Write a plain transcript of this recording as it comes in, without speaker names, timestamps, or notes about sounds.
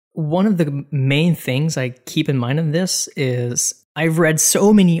one of the main things I keep in mind in this is I've read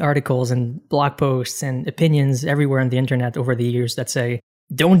so many articles and blog posts and opinions everywhere on the internet over the years that say,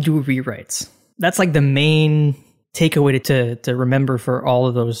 don't do rewrites. That's like the main takeaway to remember for all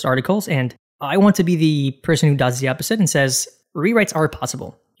of those articles. And I want to be the person who does the opposite and says, rewrites are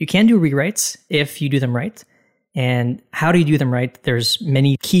possible. You can do rewrites if you do them right. And how do you do them right? There's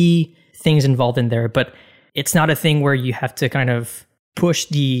many key things involved in there, but it's not a thing where you have to kind of push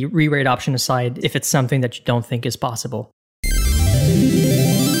the rewrite option aside if it's something that you don't think is possible.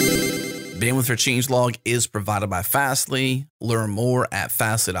 Bandwidth for Changelog is provided by Fastly. Learn more at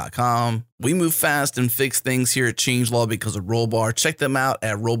fastly.com. We move fast and fix things here at Changelog because of Rollbar. Check them out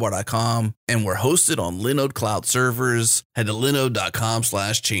at rollbar.com. And we're hosted on Linode Cloud servers. Head to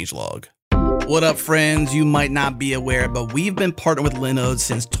linode.com/changelog. What up, friends? You might not be aware, but we've been partnered with Linode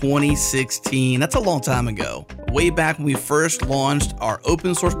since 2016. That's a long time ago. Way back when we first launched our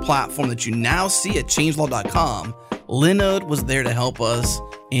open source platform that you now see at changelog.com, Linode was there to help us,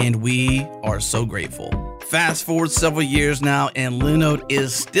 and we are so grateful. Fast forward several years now, and Linode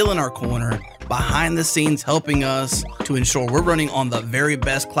is still in our corner, behind the scenes helping us to ensure we're running on the very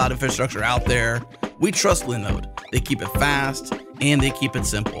best cloud infrastructure out there. We trust Linode. They keep it fast, and they keep it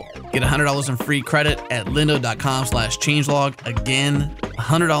simple. Get $100 in free credit at linode.com/changelog. Again,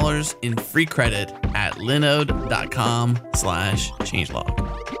 $100 in free credit at linode.com/changelog.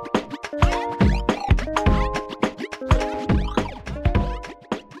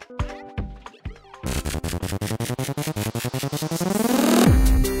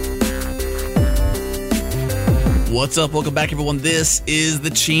 What's up? Welcome back, everyone. This is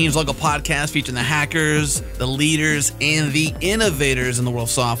the Changelog, a podcast featuring the hackers, the leaders, and the innovators in the world of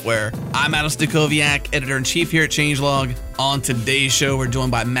software. I'm Adam Stacoviak, editor-in-chief here at Changelog. On today's show, we're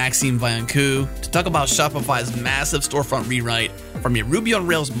joined by Maxime Vaillancourt to talk about Shopify's massive storefront rewrite from a Ruby on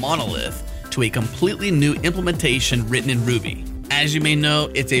Rails monolith to a completely new implementation written in Ruby. As you may know,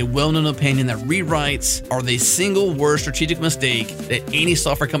 it's a well-known opinion that rewrites are the single worst strategic mistake that any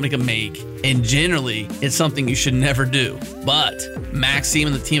software company can make, and generally, it's something you should never do. But Maxime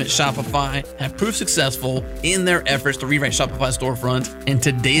and the team at Shopify have proved successful in their efforts to rewrite Shopify's storefront, and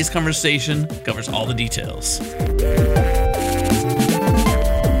today's conversation covers all the details.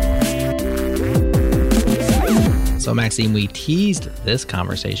 So Maxime, we teased this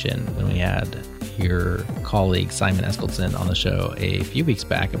conversation when we had your colleague Simon Eskildsen on the show a few weeks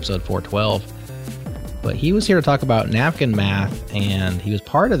back, episode 412. But he was here to talk about napkin math, and he was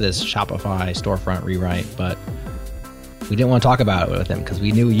part of this Shopify storefront rewrite, but we didn't want to talk about it with him because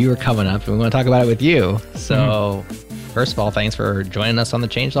we knew you were coming up and we want to talk about it with you. So First of all, thanks for joining us on the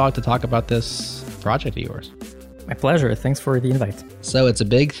Changelog to talk about this project of yours. My pleasure. Thanks for the invite. So it's a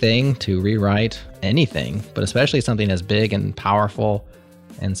big thing to rewrite anything, but especially something as big and powerful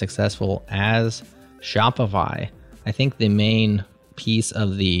and successful as Shopify. I think the main piece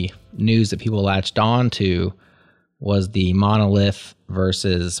of the news that people latched on to was the monolith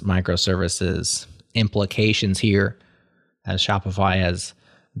versus microservices implications here, as Shopify has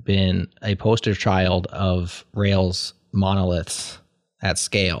been a poster child of Rails monoliths at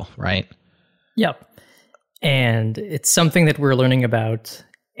scale, right? Yep. And it's something that we're learning about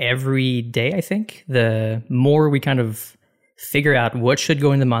every day, I think. The more we kind of figure out what should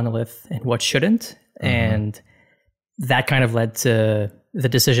go in the monolith and what shouldn't. And that kind of led to the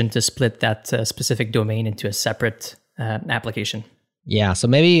decision to split that specific domain into a separate application. Yeah, so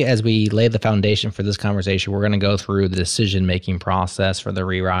maybe as we lay the foundation for this conversation, we're going to go through the decision-making process for the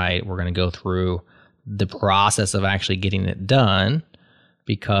rewrite. We're going to go through the process of actually getting it done,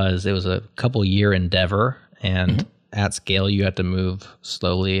 because it was a couple-year endeavor, and at scale, you have to move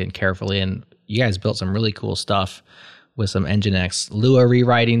slowly and carefully. And you guys built some really cool stuff with some Nginx Lua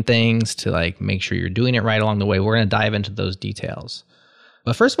rewriting things to like make sure you're doing it right along the way. We're going to dive into those details.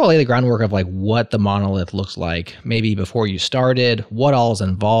 But first of all, lay the groundwork of like what the monolith looks like. Maybe before you started, what all is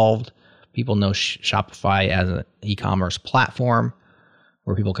involved. People know Shopify as an e-commerce platform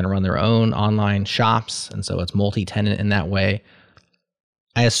where people can run their own online shops. And so it's multi-tenant in that way.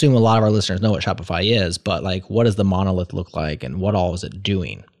 I assume a lot of our listeners know what Shopify is, but like, what does the monolith look like and what all is it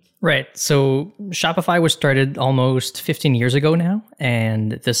doing? Right. So Shopify was started almost 15 years ago now.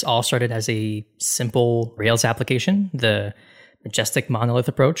 And this all started as a simple Rails application, the majestic monolith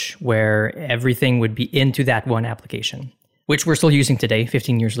approach, where everything would be into that one application, which we're still using today,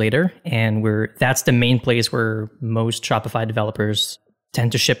 15 years later. And that's the main place where most Shopify developers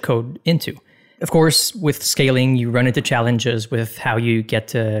tend to ship code into. Of course, with scaling, you run into challenges with how you get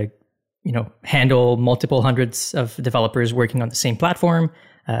to, handle multiple hundreds of developers working on the same platform,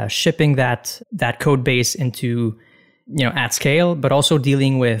 shipping that code base into at scale, but also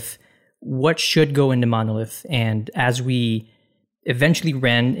dealing with what should go into monolith. And as we eventually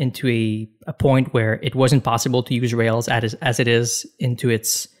ran into a point where it wasn't possible to use Rails as it is into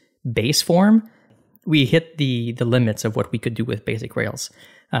its base form, we hit the limits of what we could do with basic Rails.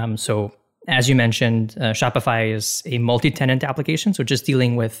 So as you mentioned, Shopify is a multi-tenant application. So just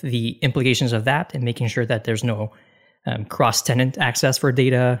dealing with the implications of that and making sure that there's no cross-tenant access for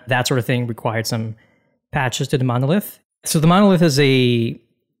data, that sort of thing required some patches to the monolith. So the monolith is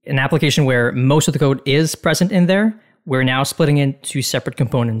an application where most of the code is present in there. We're now splitting it into separate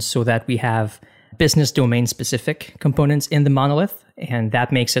components so that we have business domain specific components in the monolith. And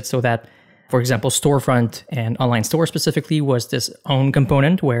that makes it so that, for example, storefront and online store specifically was this own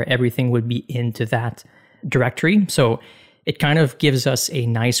component where everything would be into that directory. So it kind of gives us a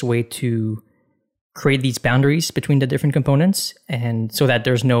nice way to create these boundaries between the different components, and so that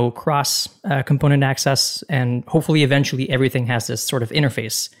there's no cross component access. And hopefully eventually everything has this sort of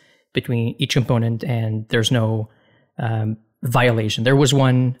interface between each component and there's no violation. There was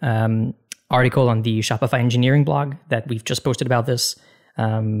one article on the Shopify engineering blog that we've just posted about this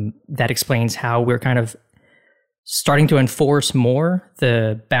that explains how we're kind of starting to enforce more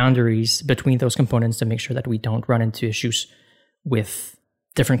the boundaries between those components to make sure that we don't run into issues with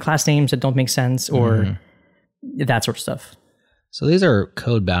different class names that don't make sense or that sort of stuff. So these are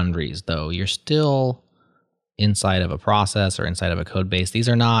code boundaries, though. You're still inside of a process or inside of a code base. These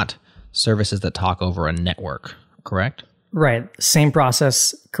are not services that talk over a network, correct? Right. Same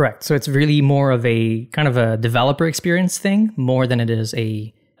process. Correct. So it's really more of a kind of a developer experience thing more than it is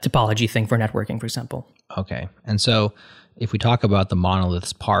a topology thing for networking, for example. Okay. And so if we talk about the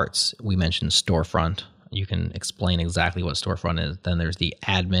monolith's parts, we mentioned storefront. You can explain exactly what storefront is. Then there's the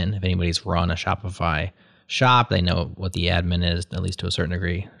admin. If anybody's run a Shopify shop, they know what the admin is, at least to a certain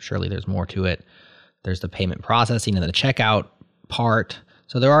degree. Surely there's more to it. There's the payment processing and the checkout part.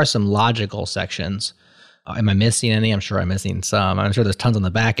 So there are some logical sections. Am I missing any? I'm sure I'm missing some. I'm sure there's tons on the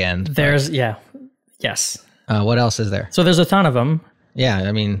back end. Yes. What else is there? So there's a ton of them. Yeah,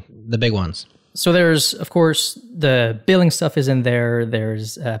 I mean, the big ones. So there's, of course, the billing stuff is in there.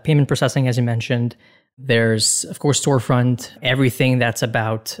 There's payment processing, as you mentioned. There's, of course, storefront. Everything that's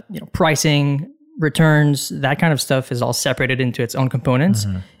about pricing, returns, that kind of stuff is all separated into its own components.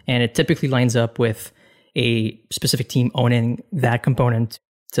 And it typically lines up with a specific team owning that component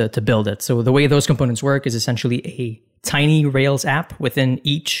to build it. So the way those components work is essentially a tiny Rails app within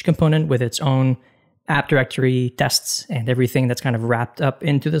each component with its own app directory, tests, and everything that's kind of wrapped up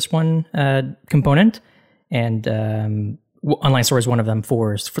into this one component. And online store is one of them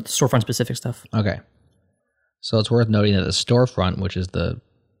for storefront specific stuff. Okay. So it's worth noting that the storefront, which is the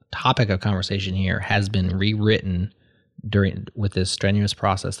topic of conversation here, has been rewritten with this strenuous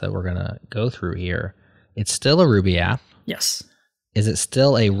process that we're going to go through here. It's still a Ruby app. Yes. Is it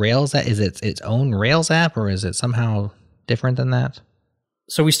still a Rails app? Is it its own Rails app, or is it somehow different than that?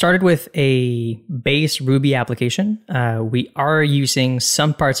 So we started with a base Ruby application. We are using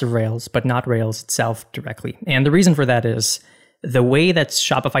some parts of Rails, but not Rails itself directly. And the reason for that is the way that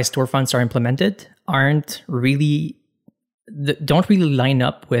Shopify storefronts are implemented don't really line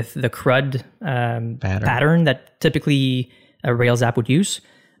up with the CRUD pattern that typically a Rails app would use.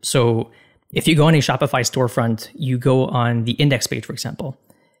 So if you go on a Shopify storefront, you go on the index page, for example.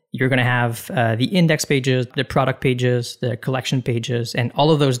 You're going to have the index pages, the product pages, the collection pages, and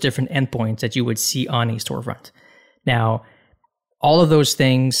all of those different endpoints that you would see on a storefront. Now, all of those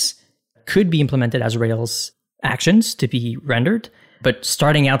things could be implemented as Rails actions to be rendered, but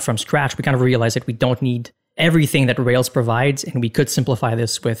starting out from scratch, we kind of realized that we don't need everything that Rails provides, and we could simplify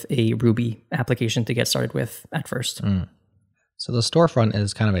this with a Ruby application to get started with at first. So the storefront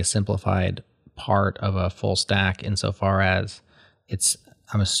is kind of a simplified part of a full stack insofar as it's,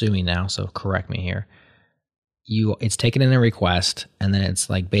 I'm assuming now, so correct me here, it's taken in a request, and then it's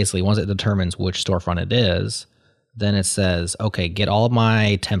like basically once it determines which storefront it is, then it says, okay, get all of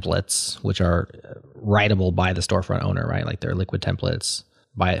my templates, which are writable by the storefront owner, right? Like they're liquid templates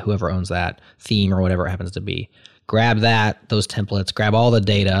by whoever owns that theme or whatever it happens to be. Grab those templates, grab all the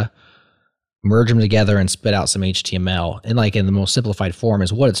data, merge them together and spit out some HTML. And like in the most simplified form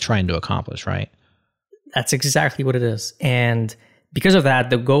is what it's trying to accomplish, right? That's exactly what it is. And because of that,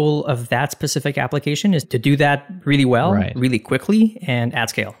 the goal of that specific application is to do that really well, really quickly, and at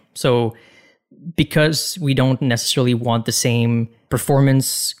scale. So because we don't necessarily want the same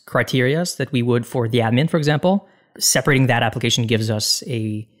performance criteria that we would for the admin, for example, separating that application gives us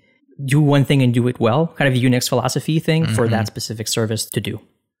a do one thing and do it well, kind of a Unix philosophy thing for that specific service to do.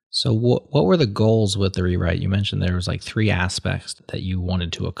 So what were the goals with the rewrite? You mentioned there was like 3 aspects that you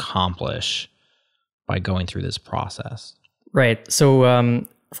wanted to accomplish by going through this process? Right. So,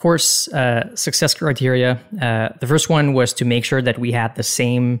 of course, success criteria. The first one was to make sure that we had the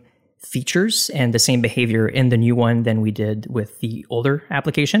same features and the same behavior in the new one than we did with the older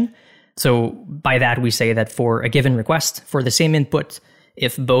application. So by that, we say that for a given request, for the same input,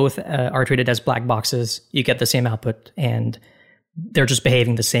 if both are treated as black boxes, you get the same output, and they're just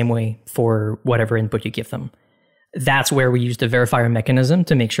behaving the same way for whatever input you give them. That's where we use the verifier mechanism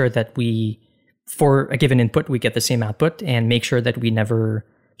to make sure that for a given input, we get the same output, and make sure that we never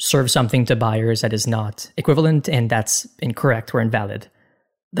serve something to buyers that is not equivalent and that's incorrect or invalid.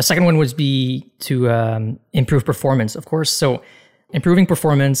 The second one would be to improve performance, of course. So improving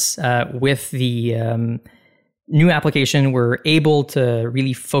performance with the new application, we're able to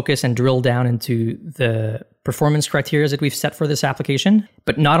really focus and drill down into the performance criteria that we've set for this application.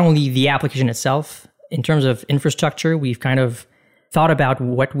 But not only the application itself, in terms of infrastructure, we've kind of thought about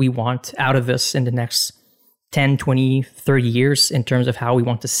what we want out of this in the next 10, 20, 30 years in terms of how we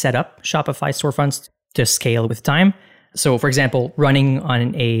want to set up Shopify storefronts to scale with time. So, for example, running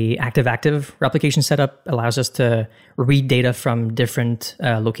on a active-active replication setup allows us to read data from different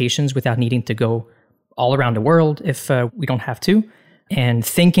locations without needing to go all around the world if we don't have to. And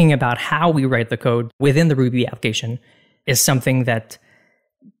thinking about how we write the code within the Ruby application is something that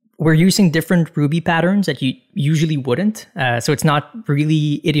we're using different Ruby patterns that you usually wouldn't. So it's not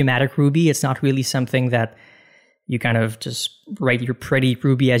really idiomatic Ruby. It's not really something that you kind of just write your pretty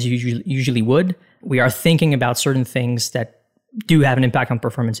Ruby as you usually would. We are thinking about certain things that do have an impact on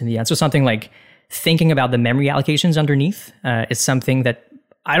performance in the end. So something like thinking about the memory allocations underneath is something that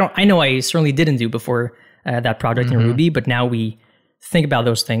I know I certainly didn't do before that project in Ruby, but now we think about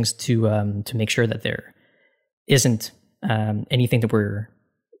those things to make sure that there isn't anything that we're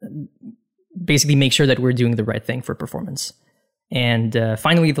basically make sure that we're doing the right thing for performance. And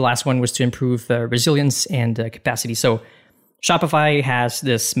finally, the last one was to improve resilience and capacity. So Shopify has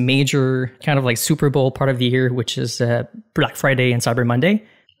this major kind of like Super Bowl part of the year, which is Black Friday and Cyber Monday.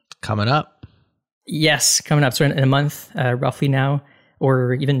 Coming up. Yes, coming up. So in a month, roughly now,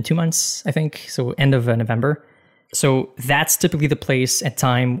 or even 2 months, I think. So end of November. So that's typically the place and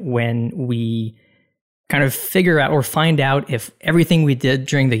time when we kind of figure out or find out if everything we did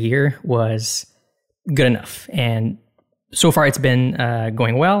during the year was good enough. And so far it's been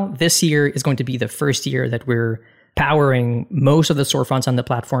going well. This year is going to be the first year that we're powering most of the storefronts on the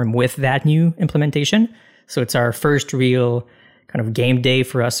platform with that new implementation. So it's our first real kind of game day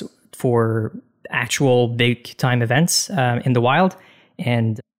for us for actual big time events in the wild.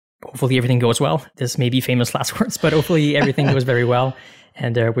 And hopefully everything goes well. This may be famous last words, but hopefully everything goes very well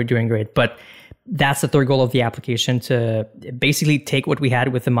and we're doing great. But that's the third goal of the application, to basically take what we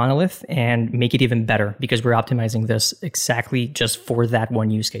had with the monolith and make it even better, because we're optimizing this exactly just for that one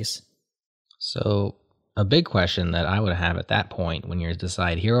use case. So a big question that I would have at that point when you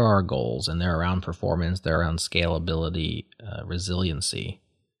decide here are our goals, and they're around performance, they're around scalability, resiliency,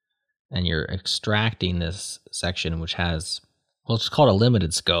 and you're extracting this section which has, well, it's called a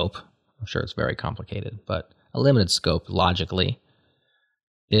limited scope. I'm sure it's very complicated, but a limited scope logically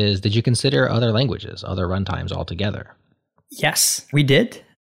is, did you consider other languages, other runtimes altogether? Yes, we did.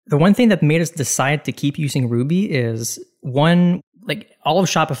 The one thing that made us decide to keep using Ruby is, one, like all of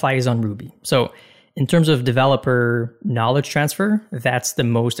Shopify is on Ruby. So in terms of developer knowledge transfer, that's the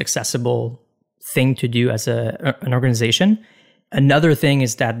most accessible thing to do as an organization. Another thing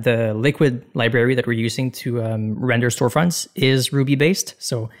is that the Liquid library that we're using to render storefronts is Ruby-based.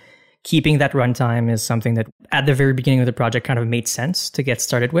 So keeping that runtime is something that at the very beginning of the project kind of made sense to get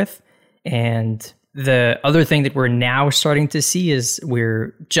started with. And the other thing that we're now starting to see is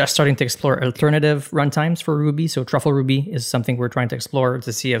we're just starting to explore alternative runtimes for Ruby. So Truffle Ruby is something we're trying to explore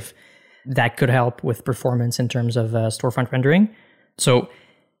to see if that could help with performance in terms of storefront rendering. So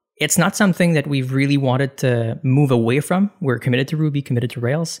it's not something that we've really wanted to move away from. We're committed to Ruby, committed to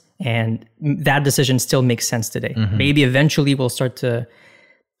Rails, and that decision still makes sense today. Maybe eventually we'll start to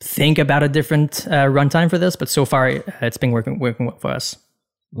think about a different runtime for this, but so far it's been working well for us.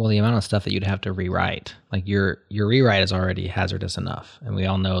 Well, the amount of stuff that you'd have to rewrite, like your rewrite is already hazardous enough, and we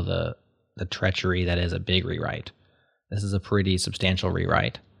all know the treachery that is a big rewrite. This is a pretty substantial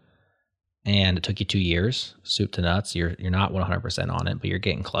rewrite, and it took you 2 years, soup to nuts. You're not 100% on it, but you're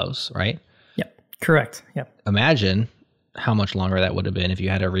getting close, right? Yep, correct. Yep. Imagine how much longer that would have been if you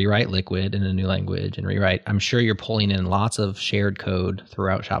had to rewrite Liquid in a new language and rewrite. I'm sure you're pulling in lots of shared code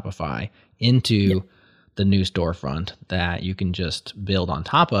throughout Shopify into the new storefront that you can just build on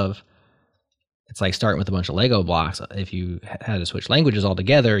top of. It's like starting with a bunch of Lego blocks. If you had to switch languages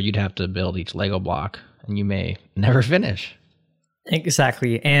altogether, you'd have to build each Lego block, and you may never finish.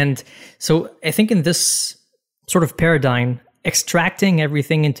 Exactly. And so I think in this sort of paradigm, extracting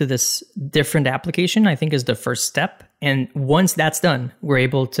everything into this different application, I think is the first step. And once that's done, we're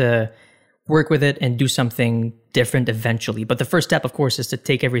able to work with it and do something different eventually. But the first step, of course, is to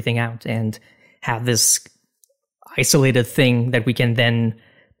take everything out and have this isolated thing that we can then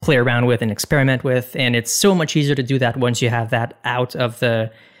play around with and experiment with. And it's so much easier to do that once you have that out of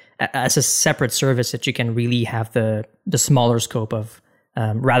as a separate service that you can really have the smaller scope of,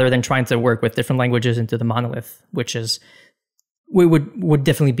 rather than trying to work with different languages into the monolith, which would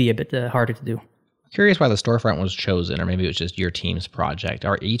definitely be a bit harder to do. Curious why the storefront was chosen, or maybe it was just your team's project.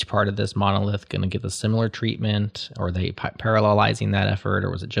 Are each part of this monolith going to get the similar treatment, or are they parallelizing that effort,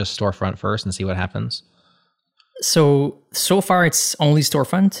 or was it just storefront first and see what happens? So far it's only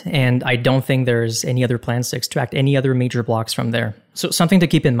storefront, and I don't think there's any other plans to extract any other major blocks from there. So something to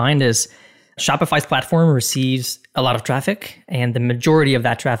keep in mind is Shopify's platform receives a lot of traffic, and the majority of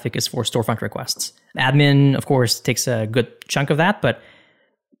that traffic is for storefront requests. Admin, of course, takes a good chunk of that, but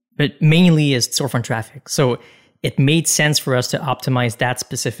mainly is storefront traffic. So it made sense for us to optimize that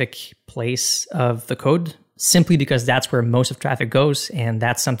specific place of the code simply because that's where most of traffic goes, and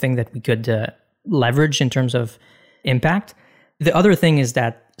that's something that we could leverage in terms of impact. The other thing is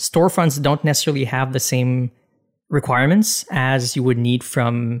that storefronts don't necessarily have the same requirements as you would need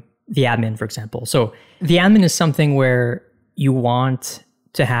from the admin, for example. So the admin is something where you want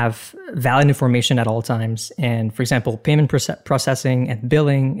to have valid information at all times. And for example, payment processing and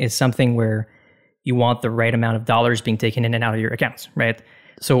billing is something where you want the right amount of dollars being taken in and out of your accounts, right?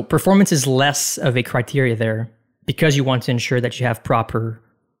 So performance is less of a criteria there because you want to ensure that you have proper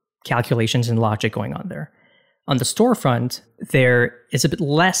calculations and logic going on there. On the storefront, there is a bit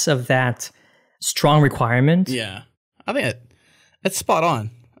less of that strong requirement. Yeah, I think that's spot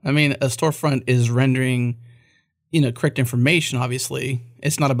on. I mean, a storefront is rendering, correct information, obviously.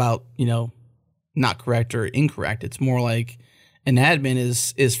 It's not about, not correct or incorrect. It's more like an admin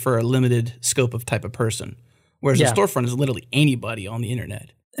is for a limited scope of type of person, whereas a storefront is literally anybody on the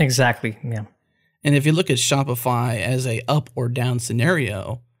internet. Exactly, yeah. And if you look at Shopify as a up or down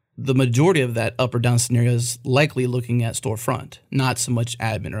scenario, the majority of that up or down scenario is likely looking at storefront, not so much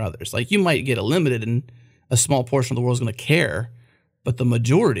admin or others. Like you might get a limited and a small portion of the world is going to care, but the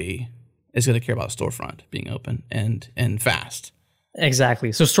majority is going to care about storefront being open and fast.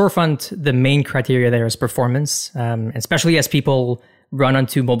 Exactly. So storefront, the main criteria there is performance, especially as people run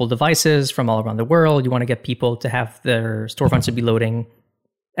onto mobile devices from all around the world. You want to get people to have their storefronts to be loading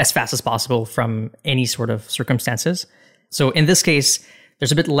as fast as possible from any sort of circumstances. So in this case,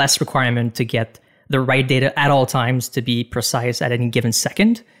 there's a bit less requirement to get the right data at all times to be precise at any given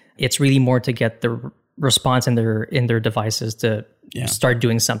second. It's really more to get the response in their devices to start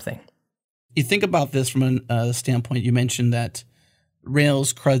doing something. You think about this from a standpoint, you mentioned that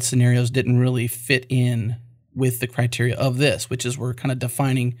Rails CRUD scenarios didn't really fit in with the criteria of this, which is we're kind of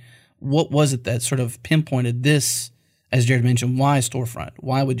defining what was it that sort of pinpointed this, as Jared mentioned, why storefront?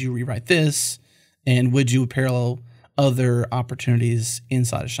 Why would you rewrite this? And would you parallel other opportunities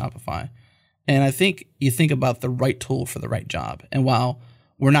inside of Shopify? And I think you think about the right tool for the right job. And while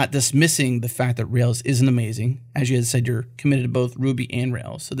we're not dismissing the fact that Rails isn't amazing, as you had said, you're committed to both Ruby and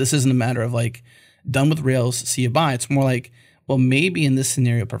Rails. So this isn't a matter of like, done with Rails, see you bye. It's more like, well, maybe in this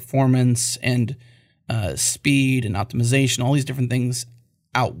scenario, performance and speed and optimization, all these different things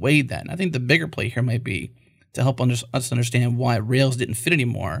outweigh that. And I think the bigger play here might be to help us understand why Rails didn't fit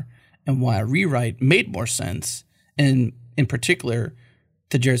anymore and why a rewrite made more sense. And in particular,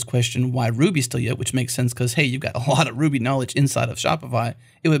 to Jared's question, why Ruby still yet, which makes sense because, hey, you've got a lot of Ruby knowledge inside of Shopify.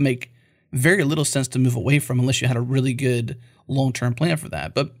 It would make very little sense to move away from unless you had a really good long-term plan for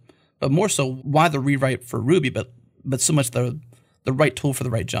that. But more so, why the rewrite for Ruby, but so much the right tool for the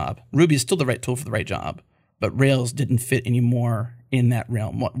right job. Ruby is still the right tool for the right job, but Rails didn't fit anymore in that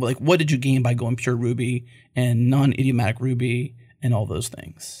realm. What did you gain by going pure Ruby and non-idiomatic Ruby and all those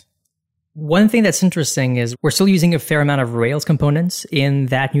things? One thing that's interesting is we're still using a fair amount of Rails components in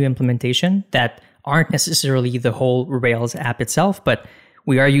that new implementation that aren't necessarily the whole Rails app itself, but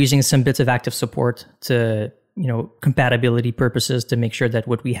we are using some bits of active support to, compatibility purposes to make sure that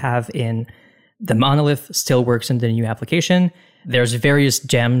what we have in the monolith still works in the new application. There's various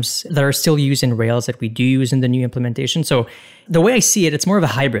gems that are still used in Rails that we do use in the new implementation. So the way I see it, it's more of a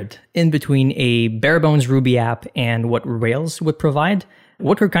hybrid in between a bare bones Ruby app and what Rails would provide.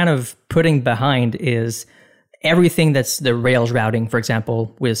 What we're kind of putting behind is everything that's the Rails routing, for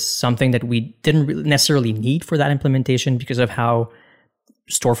example, was something that we didn't necessarily need for that implementation because of how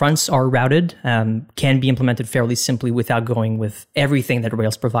storefronts are routed, can be implemented fairly simply without going with everything that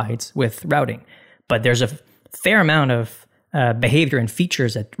Rails provides with routing. But there's a fair amount of behavior and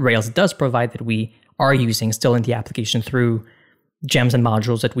features that Rails does provide that we are using still in the application through gems and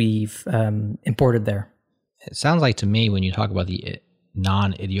modules that we've imported there. It sounds like to me when you talk about the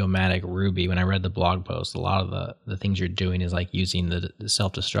non-idiomatic Ruby, when I read the blog post, a lot of the things you're doing is like using the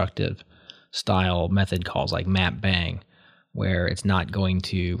self-destructive style method calls like map bang, where it's not going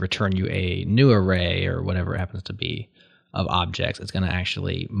to return you a new array or whatever it happens to be of objects. It's going to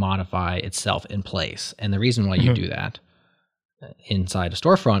actually modify itself in place. And the reason why you do that inside a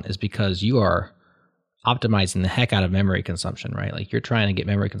storefront is because you are optimizing the heck out of memory consumption, right? Like you're trying to get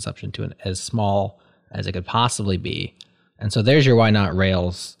memory consumption to as small as it could possibly be. And so there's your why not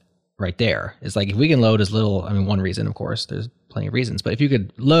Rails right there. It's like if we can load as little, I mean, one reason, of course, there's plenty of reasons, but if you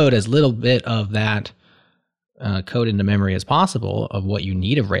could load as little bit of that code into memory as possible of what you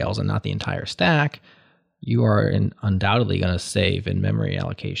need of Rails and not the entire stack, you are undoubtedly going to save in memory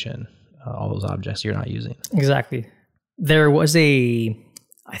allocation all those objects you're not using. Exactly. There was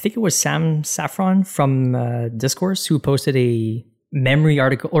I think it was Sam Saffron from Discourse who posted a memory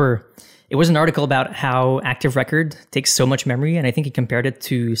article, or it was an article about how Active Record takes so much memory, and I think he compared it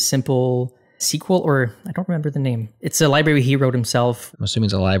to Simple SQL, or I don't remember the name. It's a library he wrote himself. I'm assuming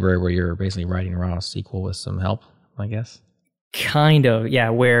it's a library where you're basically writing raw SQL with some help, I guess. Kind of, yeah,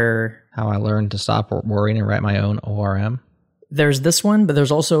 where... How I learned to stop worrying and write my own ORM. There's this one, but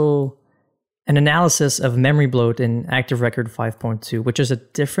there's also an analysis of memory bloat in Active Record 5.2, which is a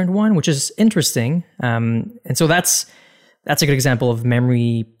different one, which is interesting. And so that's a good example of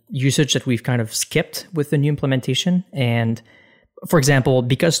memory usage that we've kind of skipped with the new implementation. And for example,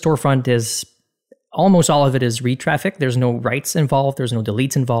 because storefront is almost all of it is read traffic, there's no writes involved, there's no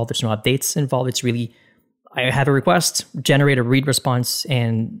deletes involved, there's no updates involved. It's really, I have a request, generate a read response,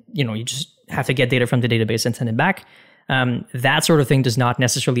 and you just have to get data from the database and send it back. That sort of thing does not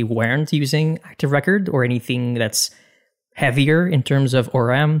necessarily warrant using Active Record or anything that's heavier in terms of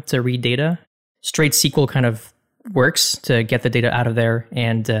ORM to read data. Straight SQL kind of works to get the data out of there,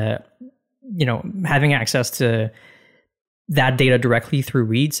 and having access to that data directly through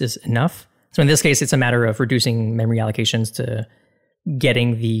reads is enough. So in this case, it's a matter of reducing memory allocations to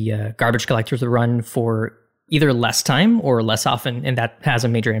getting the garbage collector to run for either less time or less often, and that has a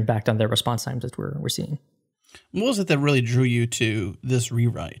major impact on the response times that we're seeing. What was it that really drew you to this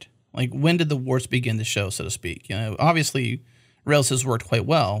rewrite? Like, when did the warts begin to show, so to speak? Obviously, Rails has worked quite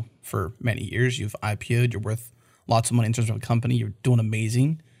well for many years. You've IPO'd, you're worth lots of money in terms of a company, you're doing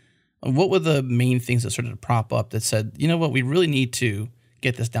amazing. What were the main things that started to prop up that said, you know what, we really need to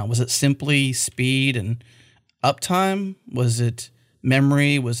get this down? Was it simply speed and uptime? Was it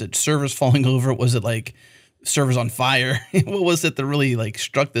memory? Was it servers falling over? Was it like servers on fire? What was it that really like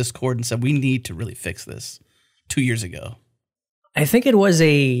struck this chord and said, we need to really fix this 2 years ago? I think it was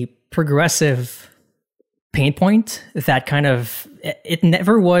a progressive pain point that kind of, it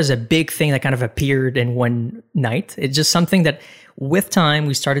never was a big thing that kind of appeared in one night. It's just something that with time,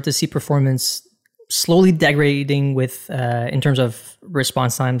 we started to see performance slowly degrading with in terms of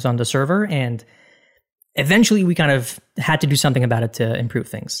response times on the server. And eventually we kind of had to do something about it to improve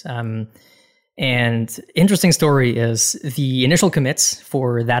things. And interesting story is the initial commits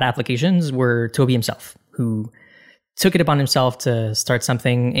for that applications were Toby himself, who took it upon himself to start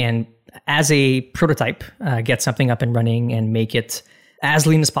something and as a prototype, get something up and running and make it as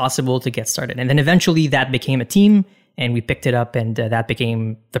lean as possible to get started. And then eventually that became a team and we picked it up and that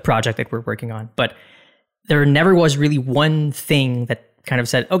became the project that we're working on. But there never was really one thing that kind of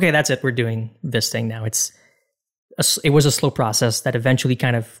said, okay, that's it, we're doing this thing now. It was a slow process that eventually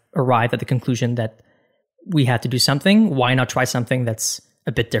kind of arrived at the conclusion that we had to do something. Why not try something that's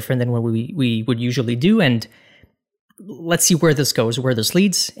a bit different than what we would usually do? And let's see where this goes, where this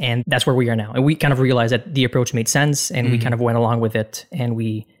leads. And that's where we are now. And we kind of realized that the approach made sense and we kind of went along with it. And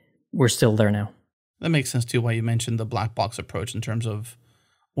we're still there now. That makes sense too, why you mentioned the black box approach in terms of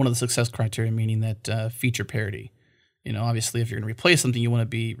one of the success criteria, meaning that feature parity. Obviously, if you're going to replace something, you want to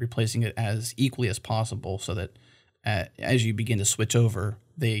be replacing it as equally as possible so that as you begin to switch over,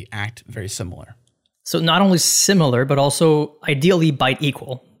 they act very similar. So not only similar, but also ideally byte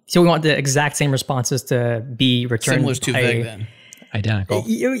equal. So we want the exact same responses to be returned. Similar is too vague then. Identical.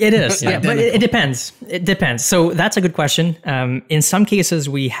 It is, yeah, but it depends. It depends. So that's a good question. In some cases,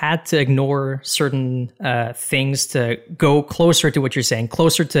 we had to ignore certain things to go closer to what you're saying,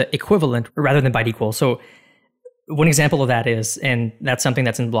 closer to equivalent rather than byte equal. So one example of that is, and that's something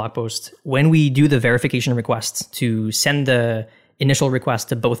that's in the blog post, when we do the verification requests to send the initial request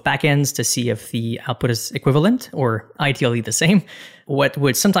to both backends to see if the output is equivalent or ideally the same, what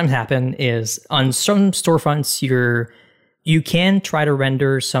would sometimes happen is on some storefronts, you can try to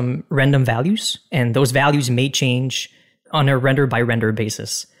render some random values, and those values may change on a render by render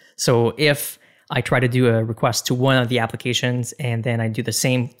basis. So if I try to do a request to one of the applications and then I do the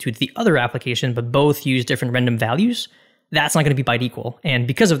same to the other application, but both use different random values, that's not going to be byte equal. And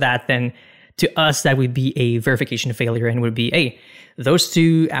because of that, then to us, that would be a verification failure and would be, hey, those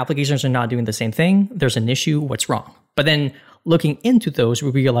two applications are not doing the same thing. There's an issue. What's wrong? But then looking into those,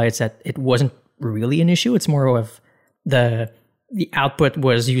 we realized that it wasn't really an issue. It's more of the output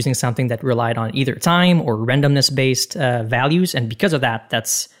was using something that relied on either time or randomness-based values. And because of that,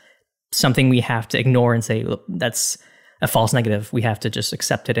 that's something we have to ignore and say, look, that's a false negative. We have to just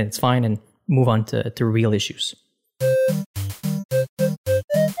accept it and it's fine and move on to real issues.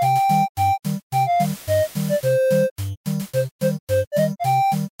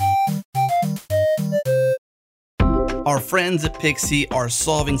 Our friends at Pixie are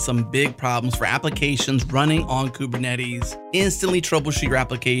solving some big problems for applications running on Kubernetes. Instantly troubleshoot your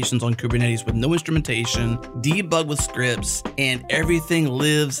applications on Kubernetes with no instrumentation, debug with scripts, and everything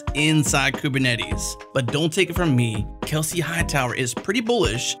lives inside Kubernetes. But don't take it from me, Kelsey Hightower is pretty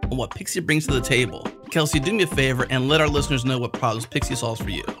bullish on what Pixie brings to the table. Kelsey, do me a favor and let our listeners know what problems Pixie solves for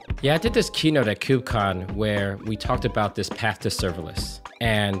you. Yeah, I did this keynote at KubeCon where we talked about this path to serverless.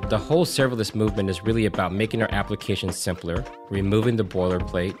 And the whole serverless movement is really about making our applications simpler, removing the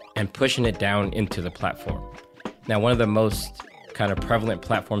boilerplate, and pushing it down into the platform. Now, one of the most kind of prevalent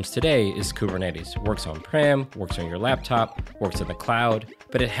platforms today is Kubernetes. Works on-prem, works on your laptop, works in the cloud,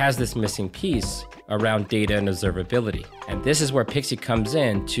 but it has this missing piece around data and observability. And this is where Pixie comes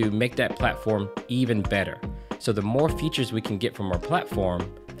in to make that platform even better. So the more features we can get from our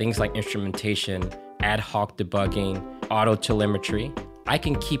platform, things like instrumentation, ad hoc debugging, auto telemetry, I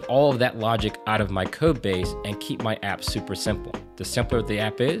can keep all of that logic out of my code base and keep my app super simple. The simpler the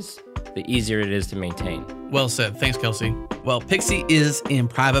app is, the easier it is to maintain. Well said. Thanks, Kelsey. Well, Pixie is in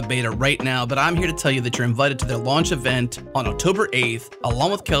private beta right now, but I'm here to tell you that you're invited to their launch event on October 8th,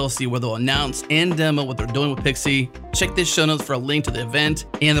 along with Kelsey, where they'll announce and demo what they're doing with Pixie. Check the show notes for a link to the event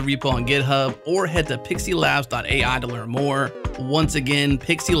and the repo on GitHub, or head to pixielabs.ai to learn more. Once again,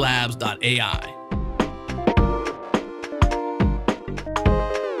 pixielabs.ai.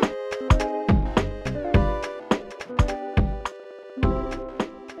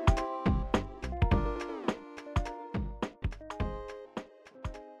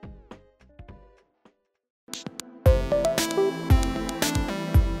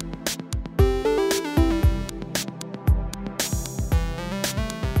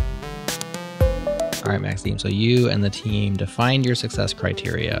 All right, Maxime. So you and the team defined your success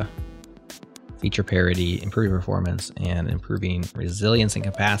criteria: feature parity, improving performance, and improving resilience and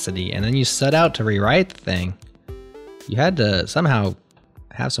capacity. And then you set out to rewrite the thing. You had to somehow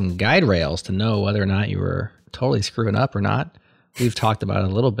have some guide rails to know whether or not you were totally screwing up or not. We've talked about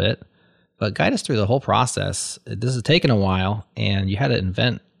it a little bit, but guide us through the whole process. This has taken a while, and you had to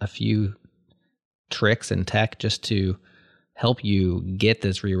invent a few tricks and tech just to help you get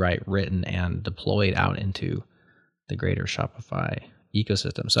this rewrite written and deployed out into the greater Shopify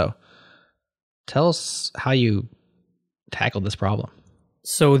ecosystem. So tell us how you tackled this problem.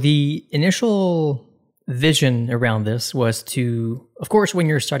 So the initial vision around this was to, of course, when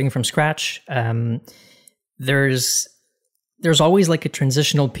you're starting from scratch, there's always like a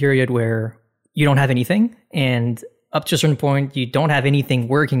transitional period where you don't have anything, and up to a certain point, you don't have anything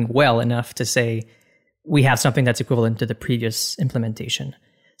working well enough to say, we have something that's equivalent to the previous implementation.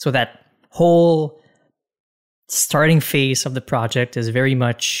 So that whole starting phase of the project is very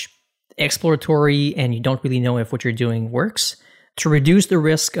much exploratory, and you don't really know if what you're doing works. To reduce the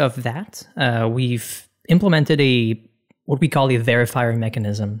risk of that, we've implemented what we call a verifier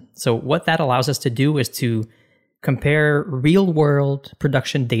mechanism. So what that allows us to do is to compare real-world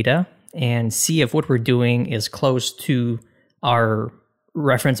production data and see if what we're doing is close to our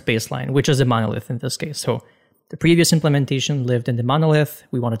reference baseline, which is a monolith in this case. So the previous implementation lived in the monolith.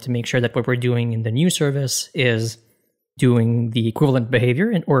 We wanted to make sure that what we're doing in the new service is doing the equivalent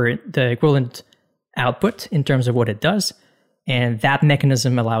behavior or the equivalent output in terms of what it does. And that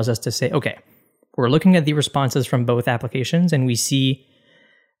mechanism allows us to say, okay, we're looking at the responses from both applications and we see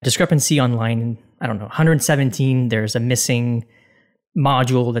discrepancy on line, 117, there's a missing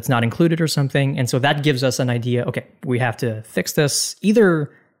module that's not included or something. And so that gives us an idea, okay, we have to fix this. Either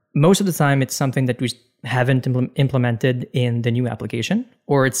most of the time it's something that we haven't implemented in the new application,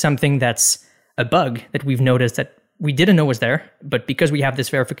 or it's something that's a bug that we've noticed that we didn't know was there, but because we have this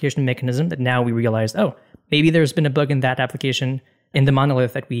verification mechanism that now we realized, oh, maybe there's been a bug in that application in the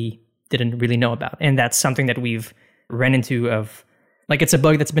monolith that we didn't really know about. And that's something that we've run into of, like, it's a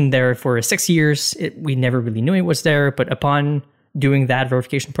bug that's been there for 6 years. We never really knew it was there, but upon doing that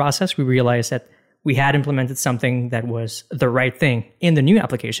verification process, we realized that we had implemented something that was the right thing in the new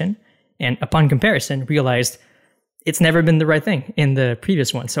application, and upon comparison, realized it's never been the right thing in the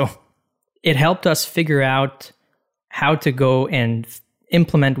previous one. So it helped us figure out how to go and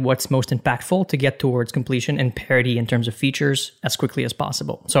implement what's most impactful to get towards completion and parity in terms of features as quickly as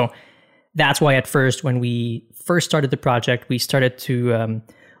possible. So that's why at first, when we first started the project, we started to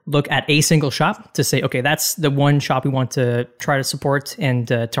look at a single shop to say, okay, that's the one shop we want to try to support and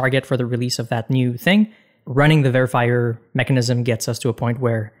target for the release of that new thing. Running the verifier mechanism gets us to a point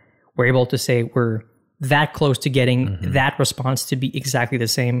where we're able to say we're that close to getting that response to be exactly the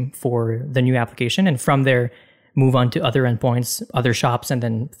same for the new application. And from there, move on to other endpoints, other shops, and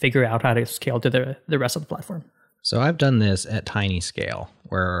then figure out how to scale to the rest of the platform. So I've done this at tiny scale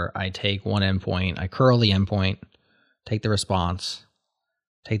where I take one endpoint, I curl the endpoint, take the response,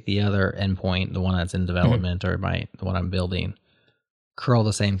 take the other endpoint, the one that's in development or the one I'm building, curl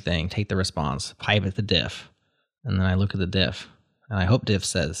the same thing, take the response, pipe it to diff, and then I look at the diff, and I hope diff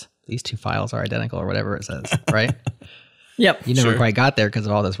says, these two files are identical or whatever it says, right? Yep. You never quite got there because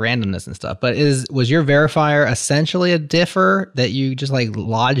of all this randomness and stuff. But was your verifier essentially a differ that you just like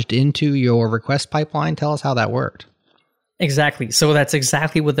lodged into your request pipeline? Tell us how that worked. Exactly. So that's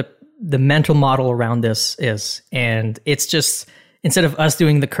exactly what the mental model around this is. And it's just, instead of us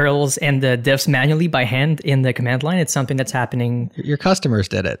doing the curls and the diffs manually by hand in the command line, it's something that's happening. Your customers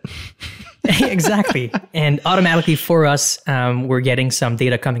did it. Exactly. And automatically for us, we're getting some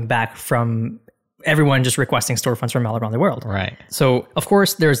data coming back from everyone just requesting storefronts from all around the world. Right. So of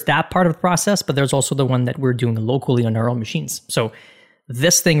course there's that part of the process, but there's also the one that we're doing locally on our own machines. So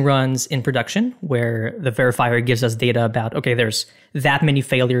this thing runs in production where the verifier gives us data about, okay, there's that many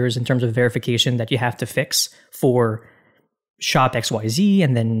failures in terms of verification that you have to fix for shop XYZ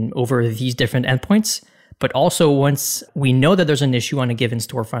and then over these different endpoints. But also once we know that there's an issue on a given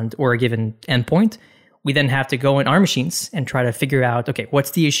storefront or a given endpoint, we then have to go in our machines and try to figure out, okay, what's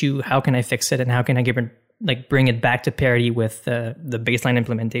the issue? How can I fix it? And how can I bring it back to parity with the baseline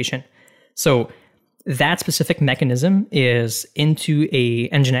implementation? So that specific mechanism is into a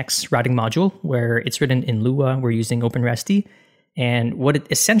Nginx routing module where it's written in Lua. We're using OpenResty. And what it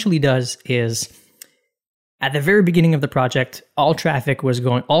essentially does is at the very beginning of the project, all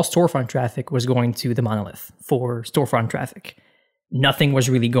storefront traffic was going to the monolith for storefront traffic. Nothing was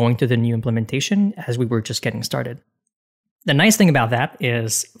really going to the new implementation as we were just getting started. The nice thing about that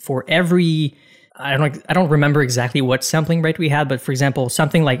is for every, I don't remember exactly what sampling rate we had, but for example,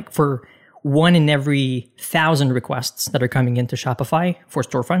 something like for 1 in every 1,000 requests that are coming into Shopify for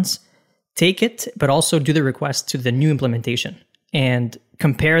storefronts, take it, but also do the request to the new implementation and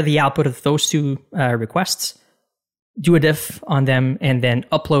compare the output of those two requests, do a diff on them, and then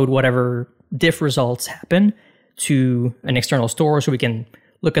upload whatever diff results happen to an external store so we can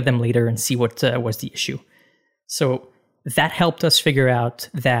look at them later and see what was the issue. So that helped us figure out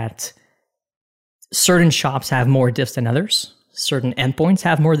that certain shops have more diffs than others, certain endpoints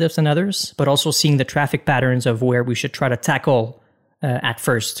have more diffs than others, but also seeing the traffic patterns of where we should try to tackle at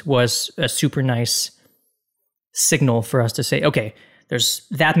first was a super nice signal for us to say, okay, there's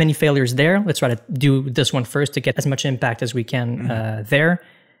that many failures there. Let's try to do this one first to get as much impact as we can there,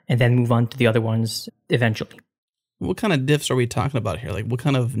 and then move on to the other ones eventually. What kind of diffs are we talking about here? Like what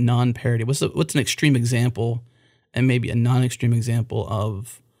kind of non-parity? What's an extreme example and maybe a non-extreme example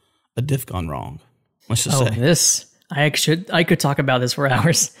of a diff gone wrong? Let's just say. I could talk about this for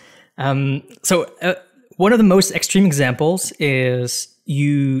hours. So one of the most extreme examples is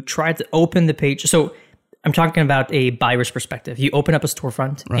you try to open the page. So I'm talking about a buyer's perspective. You open up a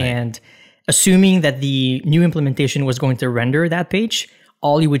storefront and assuming that the new implementation was going to render that page,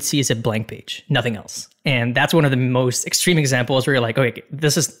 all you would see is a blank page, nothing else. And that's one of the most extreme examples where you're like, okay,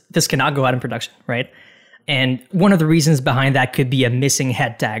 this cannot go out in production, right? And one of the reasons behind that could be a missing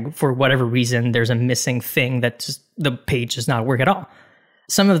head tag. For whatever reason, there's a missing thing that just the page does not work at all.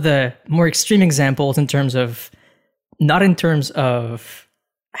 Some of the more extreme examples not in terms of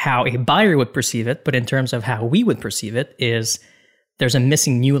how a buyer would perceive it, but in terms of how we would perceive it, is there's a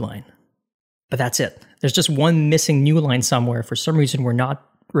missing new line. But that's it. There's just one missing new line somewhere. For some reason, we're not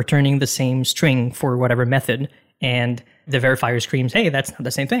returning the same string for whatever method. And the verifier screams, hey, that's not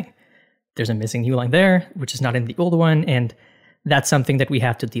the same thing. There's a missing new line there, which is not in the old one. And that's something that we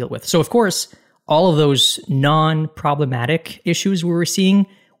have to deal with. So of course, all of those non-problematic issues we were seeing,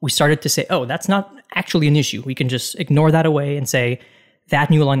 we started to say, oh, that's not actually an issue. We can just ignore that away and say, that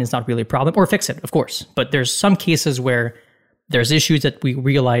new line is not really a problem, or fix it, of course. But there's some cases where there's issues that we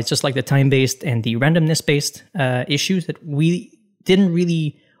realize, just like the time-based and the randomness-based issues, that we didn't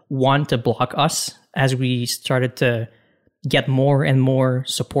really want to block us as we started to get more and more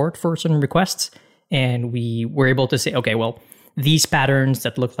support for certain requests. And we were able to say, okay, well, these patterns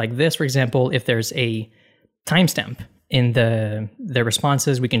that look like this, for example, if there's a timestamp in the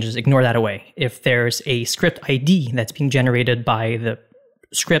responses, we can just ignore that away. If there's a script ID that's being generated by the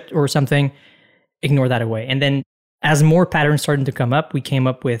script or something, ignore that away. And then as more patterns started to come up, we came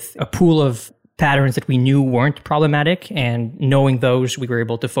up with a pool of patterns that we knew weren't problematic. And knowing those, we were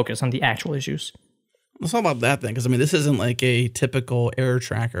able to focus on the actual issues. Let's talk about that then, because I mean, this isn't like a typical error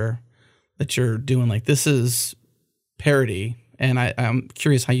tracker that you're doing. Like, this is parity. And I'm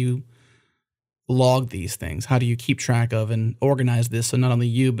curious how you log these things. How do you keep track of and organize this so not only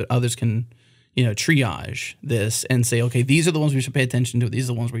you, but others can, triage this and say, okay, these are the ones we should pay attention to. These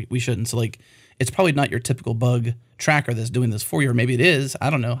are the ones we shouldn't. So like, it's probably not your typical bug tracker that's doing this for you, or maybe it is. I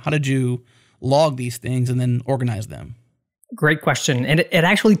don't know. How did you log these things and then organize them? Great question. And it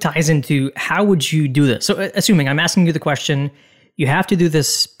actually ties into how would you do this? So assuming I'm asking you the question, you have to do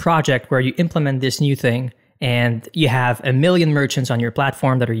this project where you implement this new thing and you have 1 million merchants on your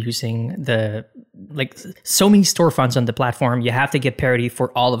platform that are using so many storefronts on the platform, you have to get parity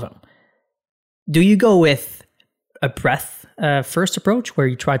for all of them. Do you go with a breadth first approach where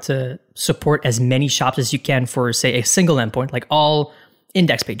you try to support as many shops as you can for, say, a single endpoint, like all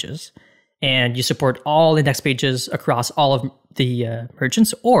index pages, and you support all index pages across all of the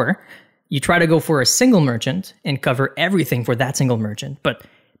merchants? Or you try to go for a single merchant and cover everything for that single merchant, but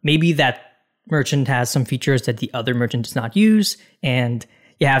maybe that merchant has some features that the other merchant does not use, and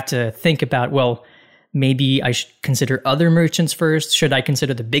you have to think about, well, maybe I should consider other merchants first. Should I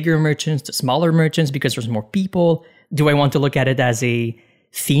consider the bigger merchants, the smaller merchants, because there's more people? Do I want to look at it as a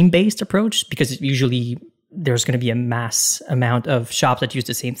theme-based approach? Because usually there's going to be a mass amount of shops that use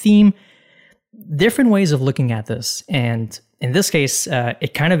the same theme. Different ways of looking at this. And in this case,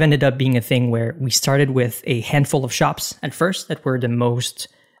 it kind of ended up being a thing where we started with a handful of shops at first that were the most,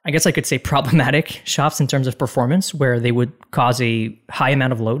 I guess I could say, problematic shops in terms of performance, where they would cause a high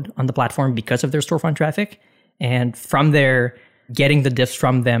amount of load on the platform because of their storefront traffic. And from there, getting the diffs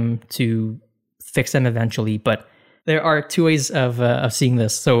from them to fix them eventually. But there are two ways of seeing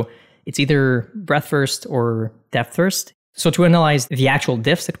this. So it's either breadth first or depth first. So to analyze the actual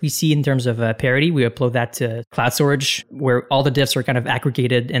diffs that we see in terms of parity, we upload that to cloud storage, where all the diffs are kind of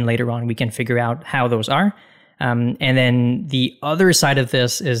aggregated, and later on we can figure out how those are. And then the other side of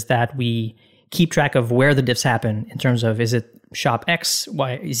this is that we keep track of where the diffs happen in terms of, is it shop X,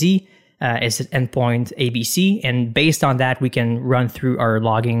 Y, Z? Is it endpoint ABC? And based on that, we can run through our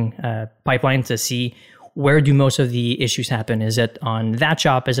logging pipeline to see where do most of the issues happen. Is it on that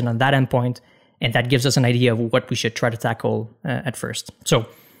shop? Is it on that endpoint? And that gives us an idea of what we should try to tackle at first. So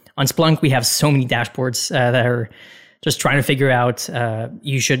on Splunk, we have so many dashboards that are just trying to figure out,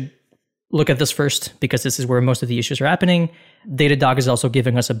 you should look at this first because this is where most of the issues are happening. Datadog is also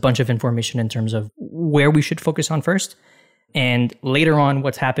giving us a bunch of information in terms of where we should focus on first. And later on,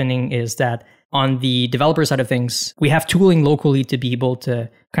 what's happening is that on the developer side of things, we have tooling locally to be able to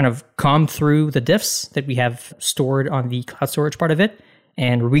kind of comb through the diffs that we have stored on the cloud storage part of it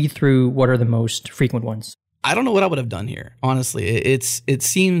and read through what are the most frequent ones. I don't know what I would have done here. Honestly, it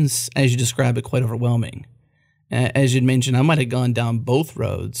seems, as you describe it, quite overwhelming. As you'd mentioned, I might have gone down both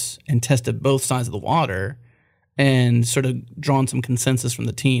roads and tested both sides of the water and sort of drawn some consensus from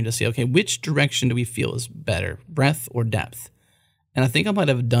the team to see, okay, which direction do we feel is better, breadth or depth? And I think I might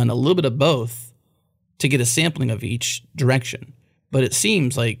have done a little bit of both to get a sampling of each direction. But it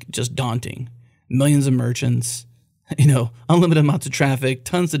seems like just daunting. Millions of merchants, unlimited amounts of traffic,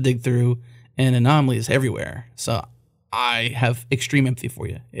 tons to dig through, and anomalies everywhere. So I have extreme empathy for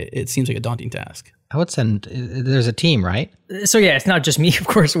you. It seems like a daunting task. I would send, there's a team, right? So yeah, it's not just me. Of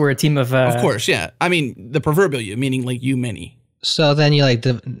course, we're a team of... Of course, yeah. I mean, the proverbial you, meaning like you many. So then you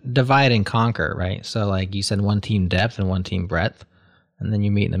divide and conquer, right? So like you send one team depth and one team breadth, and then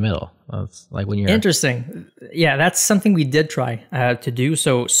you meet in the middle. That's like when you're... Interesting. Yeah, that's something we did try to do.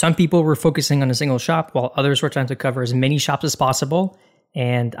 So some people were focusing on a single shop while others were trying to cover as many shops as possible.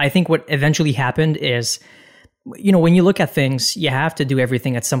 And I think what eventually happened is, when you look at things, you have to do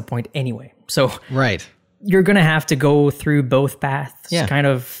everything at some point anyway. So right, you're going to have to go through both paths, kind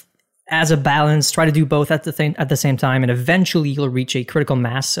of as a balance, try to do both at the same time. And eventually you'll reach a critical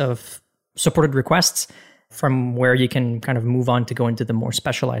mass of supported requests from where you can kind of move on to go into the more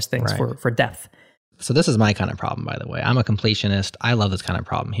specialized things for depth. So this is my kind of problem, by the way. I'm a completionist. I love this kind of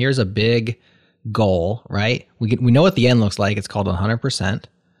problem. Here's a big goal, right? We know what the end looks like. It's called 100%.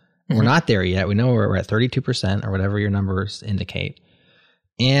 We're not there yet. We know we're at 32% or whatever your numbers indicate.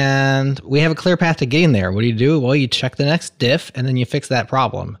 And we have a clear path to getting there. What do? Well, you check the next diff and then you fix that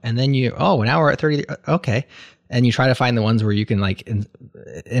problem. And then now we're at 30. Okay. And you try to find the ones where you can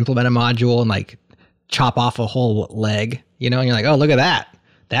implement a module and chop off a whole leg, and you're like, oh, look at that.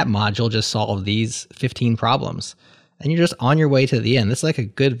 That module just solved these 15 problems. And you're just on your way to the end. This is like a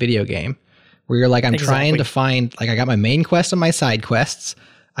good video game where you're like, I'm trying to find, like, I got my main quest and my side quests.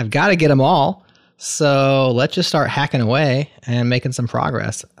 I've got to get them all. So let's just start hacking away and making some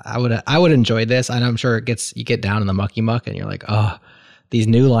progress. I would enjoy this. And I'm sure you get down in the mucky muck and you're like, oh, these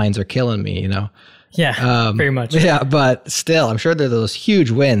new lines are killing me, Yeah, very much. Yeah, but still, I'm sure there are those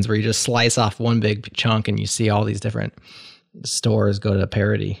huge wins where you just slice off one big chunk and you see all these different stores go to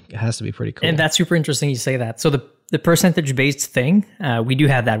parity. It has to be pretty cool. And that's super interesting you say that. So the percentage-based thing, we do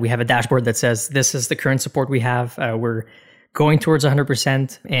have that. We have a dashboard that says this is the current support we have. We're going towards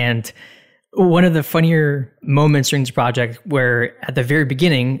 100%. And one of the funnier moments during this project where at the very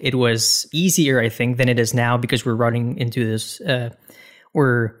beginning, it was easier, I think, than it is now because we're running into this,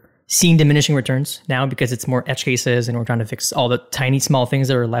 we're seeing diminishing returns now because it's more edge cases and we're trying to fix all the tiny small things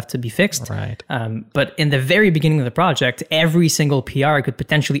that are left to be fixed. Right. But in the very beginning of the project, every single PR could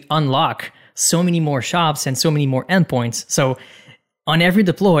potentially unlock so many more shops and so many more endpoints. So on every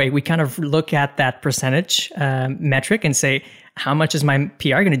deploy, we kind of look at that percentage metric and say, how much is my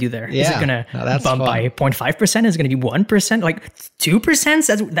PR going to do there? Yeah. Is it going to bump by 0.5%? Is it going to be 1%? Like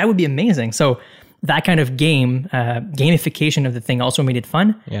 2%? That would be amazing. So that kind of gamification of the thing also made it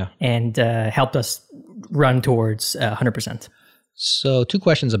fun and helped us run towards 100%. So 2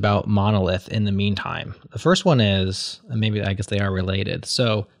 questions about Monolith in the meantime. The first one is, and maybe I guess they are related.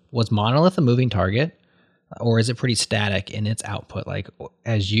 So was Monolith a moving target or is it pretty static in its output? Like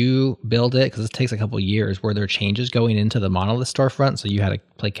as you build it, because it takes a couple of years, were there changes going into the Monolith storefront so you had to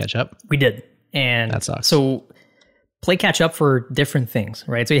play catch up? We did. And that sucks. So play catch up for different things,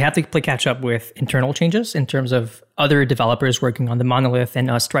 right? So you have to play catch up with internal changes in terms of other developers working on the monolith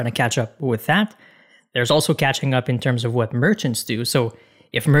and us trying to catch up with that. There's also catching up in terms of what merchants do. So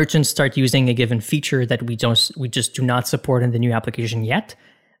if merchants start using a given feature that we just do not support in the new application yet,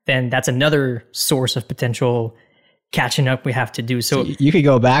 then that's another source of potential catching up we have to do. So you could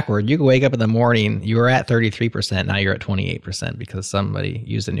go backward. You could wake up in the morning, you were at 33%, now you're at 28% because somebody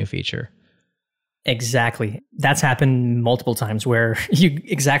used a new feature. Exactly. That's happened multiple times where you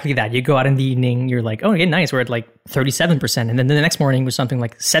go out in the evening, you're like, oh, yeah, nice. We're at like 37%. And then the next morning was something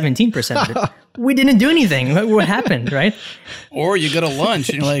like 17%. We didn't do anything. What happened, right? Or you go to lunch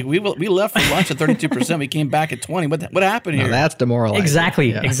and you're like, we left for lunch at 32%. We came back at 20. What happened here? No, that's demoralizing.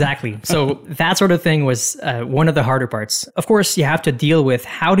 Exactly. So that sort of thing was one of the harder parts. Of course, you have to deal with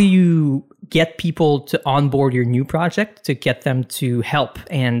how do you get people to onboard your new project, to get them to help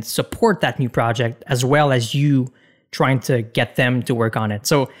and support that new project, as well as you trying to get them to work on it.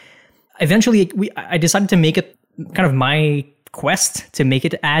 So eventually I decided to make it kind of my quest to make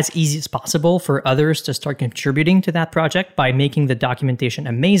it as easy as possible for others to start contributing to that project by making the documentation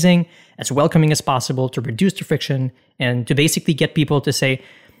amazing, as welcoming as possible, to reduce the friction, and to basically get people to say,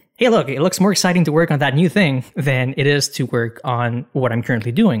 hey, look, it looks more exciting to work on that new thing than it is to work on what I'm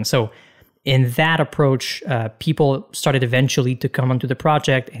currently doing. So in that approach, people started eventually to come onto the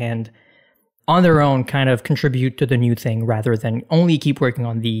project and on their own kind of contribute to the new thing rather than only keep working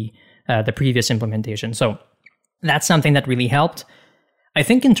on the previous implementation. So that's something that really helped. I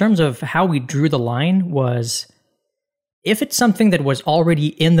think in terms of how we drew the line was, if it's something that was already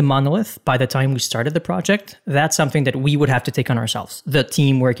in the monolith by the time we started the project, that's something that we would have to take on ourselves, the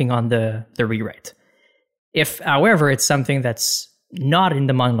team working on the rewrite. If, however, it's something that's not in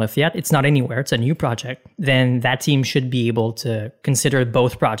the monolith yet, it's not anywhere, it's a new project, then that team should be able to consider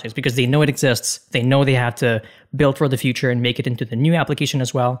both projects because they know it exists, they know they have to build for the future and make it into the new application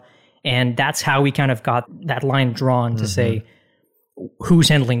as well. And that's how we kind of got that line drawn to say who's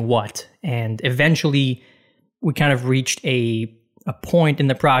handling what. And eventually we kind of reached a point in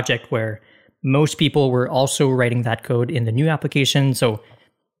the project where most people were also writing that code in the new application. So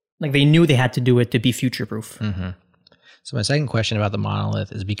like they knew they had to do it to be future-proof. Mm-hmm. So my second question about the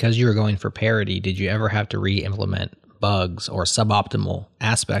monolith is, because you were going for parity, did you ever have to re-implement bugs or suboptimal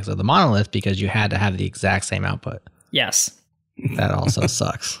aspects of the monolith because you had to have the exact same output? Yes. That also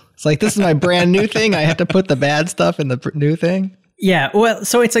sucks. It's like, this is my brand new thing. I have to put the bad stuff in the new thing. Yeah. Well,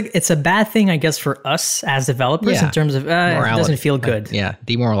 so it's a bad thing, I guess, for us as developers in terms of it doesn't feel good.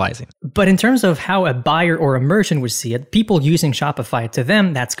 Demoralizing. But in terms of how a buyer or a merchant would see it, people using Shopify, to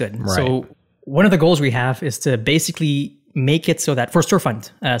them, that's good. Right. So one of the goals we have is to basically make it so that for storefront,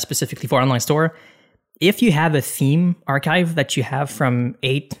 specifically for online store, if you have a theme archive that you have from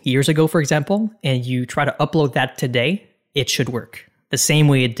 8 years ago, for example, and you try to upload that today, it should work the same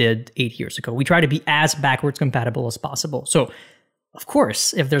way it did 8 years ago. We try to be as backwards compatible as possible. So, of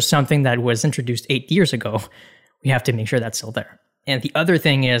course, if there's something that was introduced 8 years ago, we have to make sure that's still there. And the other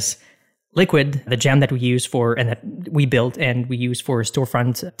thing is, Liquid, the gem that we use for, and that we built and we use for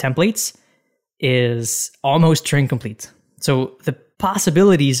storefront templates, is almost Turing complete. So the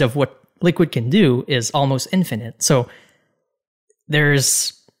possibilities of what Liquid can do is almost infinite. So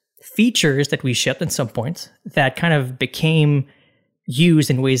there's features that we shipped at some point that kind of became used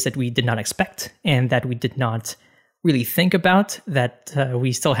in ways that we did not expect and that we did not really think about, that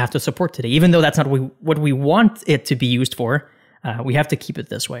we still have to support today. Even though that's not what we want it to be used for, we have to keep it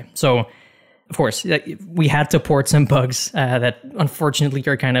this way. So, of course, we had to port some bugs that unfortunately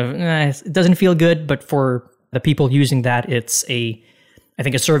are kind of, it doesn't feel good, but for the people using that, it's I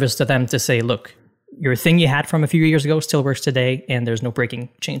think a service to them to say, look, your thing you had from a few years ago still works today, and there's no breaking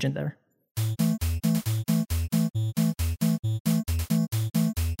change in there.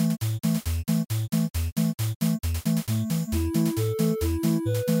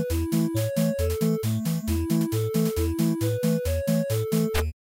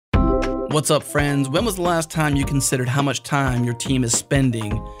 What's up, friends? When was the last time you considered how much time your team is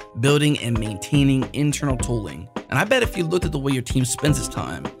spending building and maintaining internal tooling? And I bet if you looked at the way your team spends its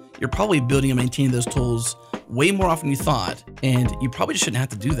time, you're probably building and maintaining those tools way more often than you thought, and you probably shouldn't have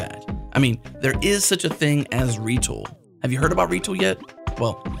to do that. I mean, there is such a thing as retool. Have you heard about retool yet?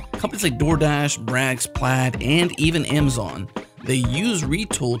 Well, companies like DoorDash, Brax, Plaid, and even Amazon, they use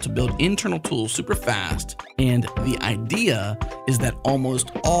retool to build internal tools super fast, and the idea is that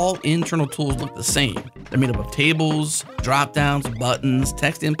almost all internal tools look the same. They're made up of tables, drop-downs, buttons,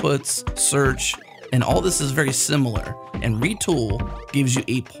 text inputs, search, and all this is very similar. And retool gives you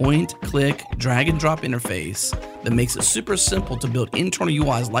a point, click, drag and drop interface that makes it super simple to build internal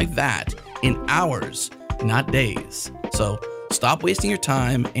UIs like that in hours, not days. So stop wasting your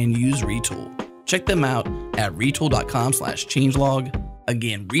time and use retool. Check them out at retool.com/changelog.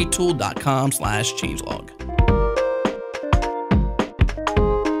 Again, retool.com/changelog.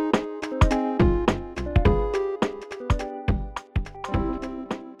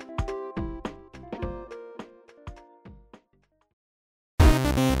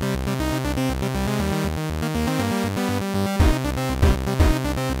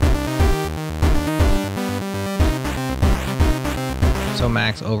 So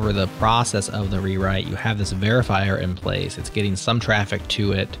Max, over the process of the rewrite, you have this verifier in place. It's getting some traffic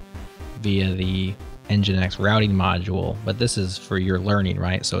to it via the Nginx routing module, but this is for your learning,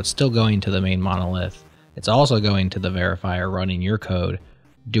 right? So it's still going to the main monolith. It's also going to the verifier running your code,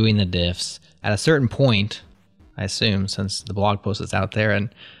 doing the diffs. At a certain point, I assume, since the blog post is out there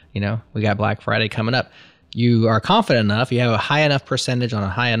and, we got Black Friday coming up, you are confident enough, you have a high enough percentage on a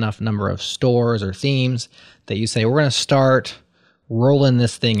high enough number of stores or themes that you say, we're going to start rolling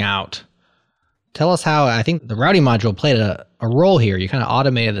this thing out. Tell us how, I think the routing module played a role here. You kind of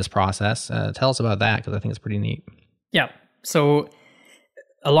automated this process. Tell us about that, because I think it's pretty neat. Yeah. So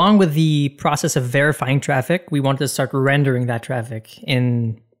along with the process of verifying traffic, we wanted to start rendering that traffic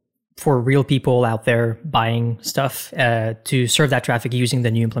for real people out there buying stuff to serve that traffic using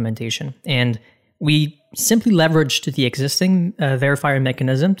the new implementation. And we simply leveraged the existing verifier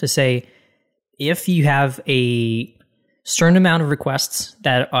mechanism to say, if you have a certain amount of requests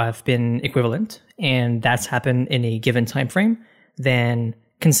that have been equivalent, and that's happened in a given time frame, then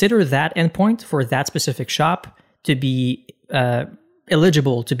consider that endpoint for that specific shop to be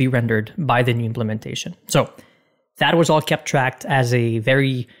eligible to be rendered by the new implementation. So that was all kept tracked as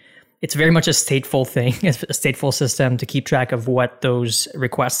it's very much a stateful thing, a stateful system to keep track of what those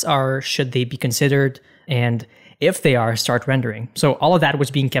requests are, should they be considered, and if they are, start rendering. So all of that was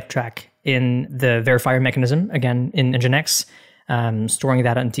being kept track in the verifier mechanism, again, in Nginx, storing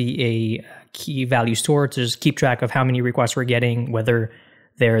that into a key value store to just keep track of how many requests we're getting, whether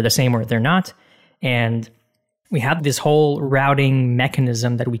they're the same or they're not. And we have this whole routing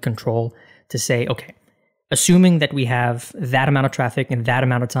mechanism that we control to say, okay, assuming that we have that amount of traffic in that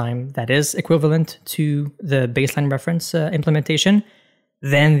amount of time that is equivalent to the baseline reference implementation,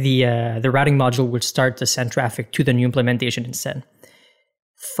 then the routing module would start to send traffic to the new implementation instead.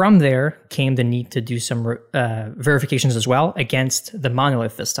 From there came the need to do some verifications as well against the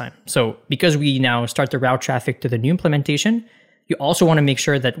monolith this time. So because we now start to route traffic to the new implementation, you also want to make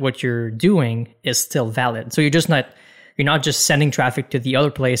sure that what you're doing is still valid. So you're not just sending traffic to the other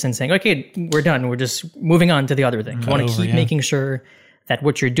place and saying, okay, we're done. We're just moving on to the other thing. You want to keep making sure that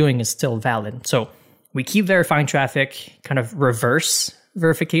what you're doing is still valid. So we keep verifying traffic, kind of reverse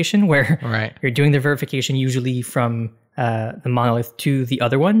verification, where you're doing the verification usually from the monolith to the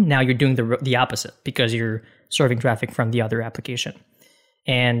other one. Now you're doing the opposite because you're serving traffic from the other application.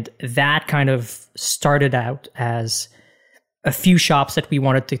 And that kind of started out as a few shops that we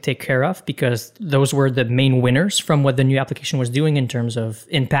wanted to take care of because those were the main winners from what the new application was doing in terms of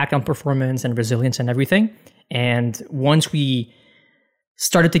impact on performance and resilience and everything. And once we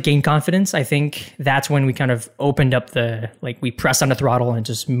started to gain confidence, I think that's when we kind of opened up we pressed on the throttle and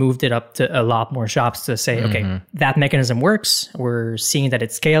just moved it up to a lot more shops to say, okay, that mechanism works. We're seeing that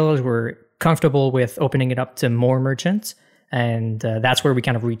it scales. We're comfortable with opening it up to more merchants. And that's where we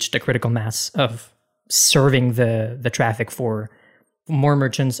kind of reached the critical mass of serving the traffic for more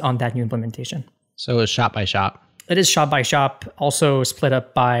merchants on that new implementation. So it's shop by shop. It is shop by shop, also split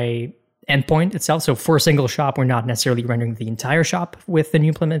up by endpoint itself. So for a single shop, we're not necessarily rendering the entire shop with the new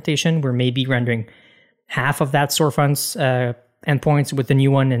implementation. We're maybe rendering half of that storefront's endpoints with the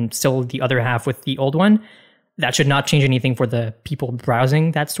new one and still the other half with the old one. That should not change anything for the people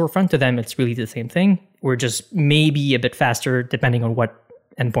browsing that storefront. To them, it's really the same thing. We're just maybe a bit faster depending on what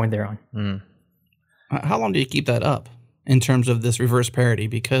endpoint they're on. How long do you keep that up in terms of this reverse parity?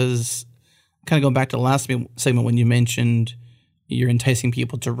 Because kind of going back to the last segment when you mentioned you're enticing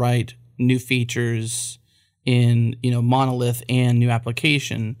people to write new features in, monolith and new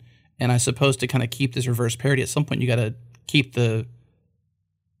application. And I suppose to kind of keep this reverse parity, at some point you got to keep the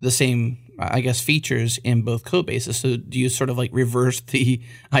same, I guess, features in both code bases. So do you sort of reverse the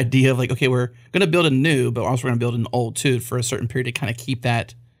idea of okay, we're going to build a new, but also we're going to build an old too for a certain period to kind of keep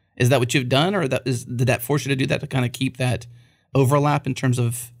that? Is that what you've done, or did that force you to do that to kind of keep that overlap in terms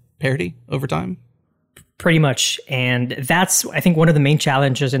of parity over time? Pretty much. And that's, I think, one of the main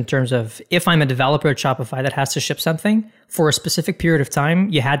challenges in terms of if I'm a developer at Shopify that has to ship something for a specific period of time,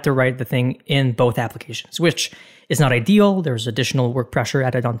 you had to write the thing in both applications, which is not ideal. There's additional work pressure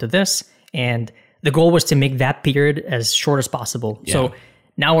added onto this. And the goal was to make that period as short as possible. Yeah. So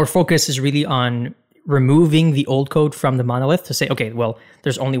now our focus is really on removing the old code from the monolith to say, okay, well,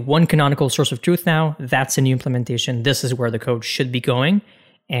 there's only one canonical source of truth now. That's a new implementation. This is where the code should be going.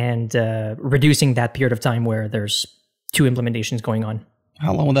 And reducing that period of time where there's two implementations going on.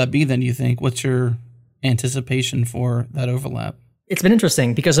 How long will that be then, you think? What's your anticipation for that overlap? It's been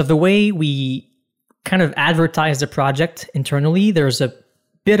interesting because of the way we kind of advertise the project internally. There's a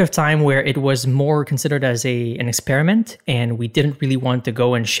bit of time where it was more considered as an experiment, and we didn't really want to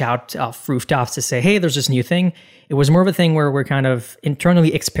go and shout off rooftops to say, hey, there's this new thing. It was more of a thing where we're kind of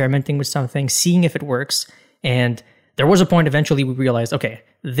internally experimenting with something, seeing if it works. And there was a point eventually we realized, okay,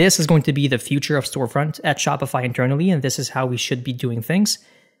 this is going to be the future of storefront at Shopify internally, and this is how we should be doing things.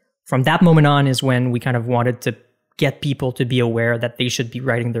 From that moment on is when we kind of wanted to get people to be aware that they should be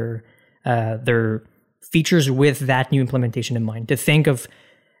writing their features with that new implementation in mind, to think of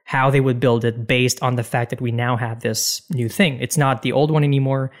how they would build it based on the fact that we now have this new thing. It's not the old one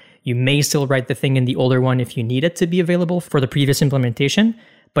anymore. You may still write the thing in the older one if you need it to be available for the previous implementation.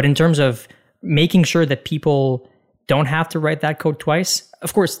 But in terms of making sure that people don't have to write that code twice.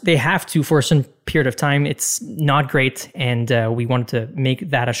 Of course, they have to for a certain period of time. It's not great, and we wanted to make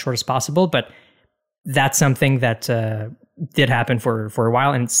that as short as possible, but that's something that did happen for a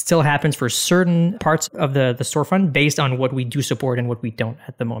while and still happens for certain parts of the storefront based on what we do support and what we don't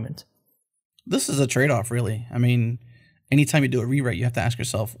at the moment. This is a trade-off, really. I mean, anytime you do a rewrite, you have to ask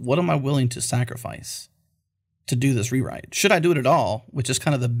yourself, what am I willing to sacrifice to do this rewrite? Should I do it at all? Which is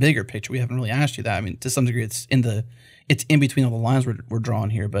kind of the bigger picture. We haven't really asked you that. I mean, to some degree, it's in between all the lines we're drawing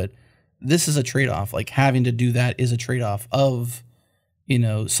here, but this is a trade-off. Having to do that is a trade-off of,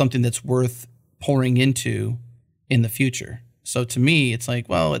 something that's worth pouring into in the future. So to me, it's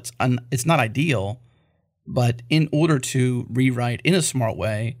it's not ideal, but in order to rewrite in a smart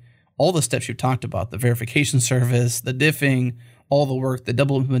way, all the steps you've talked about, the verification service, the diffing, all the work, the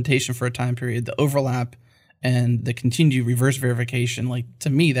double implementation for a time period, the overlap, and the continued reverse verification, to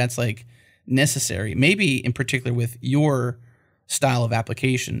me, that's necessary. Maybe in particular with your style of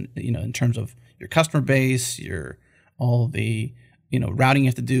application, in terms of your customer base, all the, routing you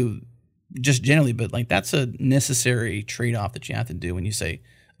have to do just generally, but that's a necessary trade-off that you have to do when you say,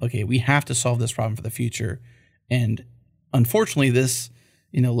 okay, we have to solve this problem for the future. And unfortunately, this,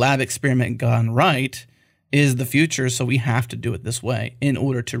 lab experiment gone right is the future. So we have to do it this way in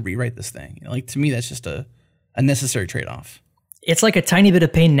order to rewrite this thing. To me, that's just a necessary trade-off. It's like a tiny bit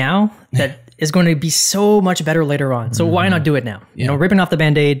of pain now that is going to be so much better later on. So why not do it now? Yeah. Ripping off the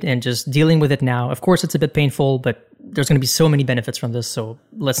Band-Aid and just dealing with it now. Of course, it's a bit painful, but there's going to be so many benefits from this. So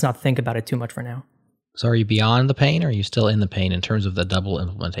let's not think about it too much for now. So are you beyond the pain, or are you still in the pain in terms of the double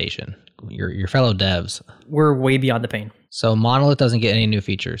implementation? Your fellow devs. We're way beyond the pain. So Monolith doesn't get any new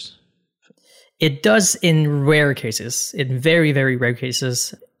features? It does in rare cases, in very, very rare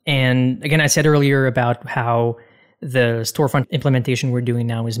cases. And again, I said earlier about how the storefront implementation we're doing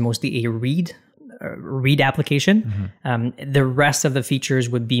now is mostly a read read application. The rest of the features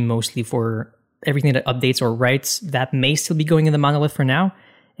would be mostly for everything that updates or writes. That may still be going in the monolith for now.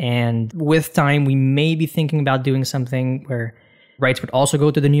 And with time, we may be thinking about doing something where writes would also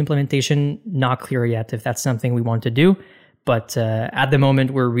go to the new implementation. Not clear yet if that's something we want to do. But at the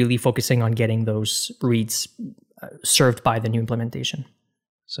moment, we're really focusing on getting those reads served by the new implementation.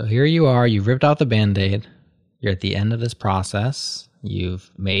 So here you are, you've ripped out the Band-Aid. You're at the end of this process.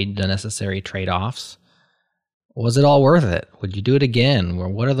 You've made the necessary trade-offs. Was it all worth it? Would you do it again? Or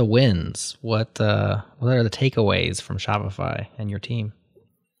what are the wins? What are the takeaways from Shopify and your team?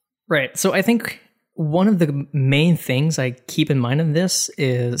 Right. So I think one of the main things I keep in mind in this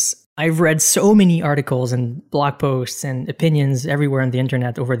is I've read so many articles and blog posts and opinions everywhere on the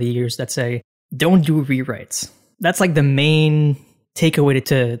internet over the years that say, don't do rewrites. That's like the main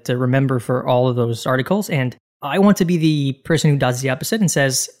takeaway to remember for all of those articles. And I want to be the person who does the opposite and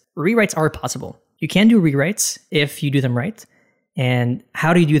says, rewrites are possible. You can do rewrites if you do them right. And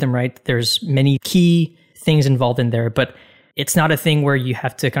how do you do them right? There's many key things involved in there, but it's not a thing where you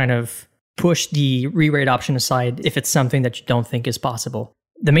have to kind of push the rewrite option aside if it's something that you don't think is possible.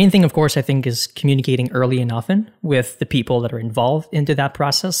 The main thing, of course, I think is communicating early and often with the people that are involved into that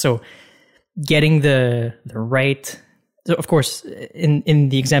process. So getting the right, of course, in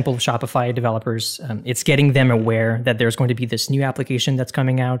the example of Shopify developers, it's getting them aware that there's going to be this new application that's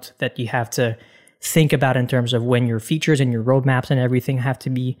coming out that you have to think about in terms of when your features and your roadmaps and everything have to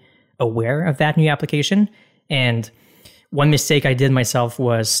be aware of that new application. And one mistake I did myself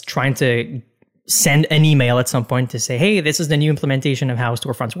was trying to send an email at some point to say, hey, this is the new implementation of how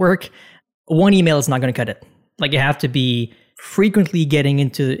storefronts work. One email is not going to cut it. Like, you have to be frequently getting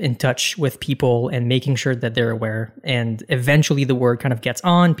in touch with people and making sure that they're aware. And eventually the word kind of gets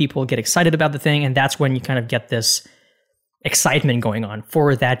on, people get excited about the thing. And that's when you kind of get this excitement going on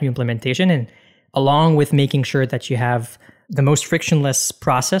for that new implementation. And along with making sure that you have the most frictionless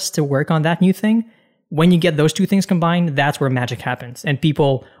process to work on that new thing, when you get those two things combined, that's where magic happens. And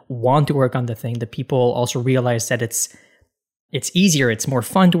people want to work on the thing. The people also realize that it's easier, it's more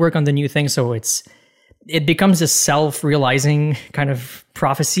fun to work on the new thing. So it becomes a self-realizing kind of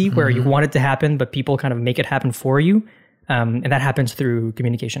prophecy where you want it to happen, but people kind of make it happen for you. And that happens through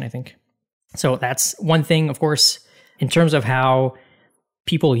communication, I think. So that's one thing. Of course, in terms of how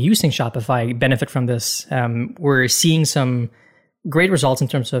people using Shopify benefit from this, we're seeing some great results in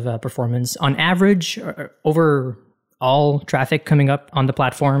terms of performance. On average, over all traffic coming up on the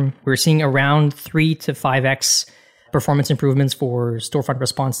platform, we're seeing around 3 to 5x performance improvements for storefront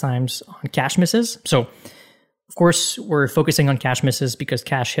response times on cache misses. So, of course, we're focusing on cache misses because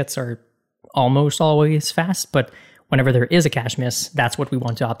cache hits are almost always fast. But whenever there is a cache miss, that's what we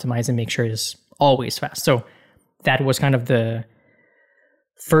want to optimize and make sure is always fast. So that was kind of the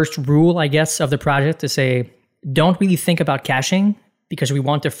first rule, I guess, of the project, to say, don't really think about caching because we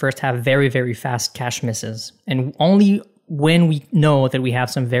want to first have very, very fast cache misses. And only when we know that we have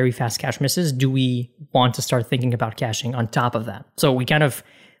some very fast cache misses do we want to start thinking about caching on top of that. So we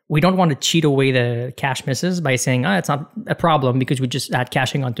don't want to cheat away the cache misses by saying, it's not a problem because we just add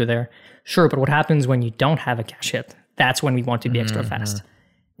caching onto there. Sure, but what happens when you don't have a cache hit? That's when we want to be extra fast.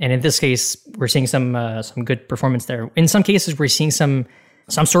 And in this case, we're seeing some good performance there. In some cases, we're seeing some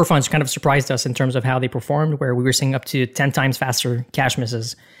storefronts kind of surprised us in terms of how they performed, where we were seeing up to 10 times faster cache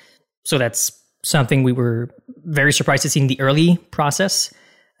misses. So that's something we were very surprised to see in the early process.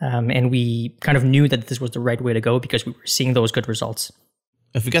 And we kind of knew that this was the right way to go because we were seeing those good results.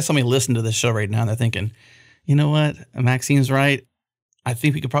 If we got somebody listening to this show right now and they're thinking, you know what, Maxime's right, I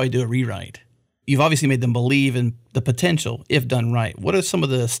think we could probably do a rewrite. You've obviously made them believe in the potential if done right. What are some of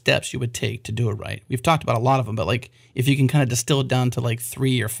the steps you would take to do it right? We've talked about a lot of them, but like if you can kind of distill it down to like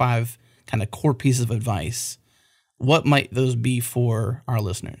 3 or 5 kind of core pieces of advice, what might those be for our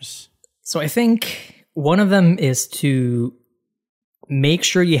listeners? So I think one of them is to make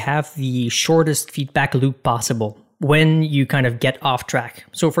sure you have the shortest feedback loop possible when you kind of get off track.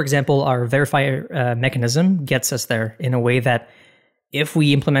 So for example, our verifier mechanism gets us there in a way that if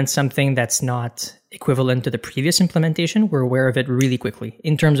we implement something that's not equivalent to the previous implementation, we're aware of it really quickly.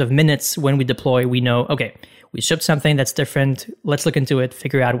 In terms of minutes, when we deploy, we know, okay, we shipped something that's different. Let's look into it,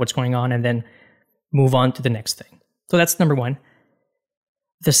 figure out what's going on, and then move on to the next thing. So that's number one.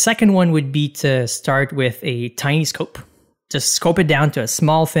 The second one would be to start with a tiny scope. Just scope it down to a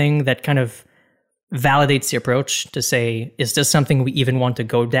small thing that kind of validates the approach to say, is this something we even want to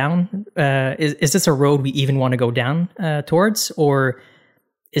go down? Is this a road we even want to go down towards? Or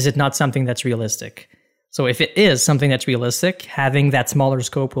is it not something that's realistic? So if it is something that's realistic, having that smaller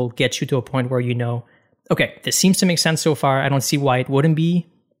scope will get you to a point where you know, okay, this seems to make sense so far. I don't see why it wouldn't be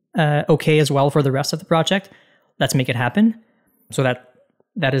okay as well for the rest of the project. Let's make it happen. So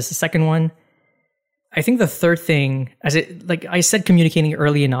that is the second one. I think the third thing, like I said, communicating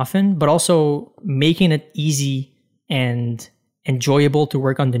early and often, but also making it easy and enjoyable to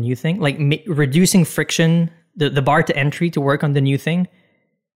work on the new thing, like reducing friction, the bar to entry to work on the new thing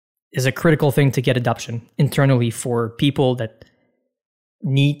is a critical thing to get adoption internally for people that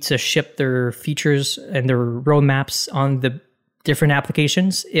need to ship their features and their roadmaps on the different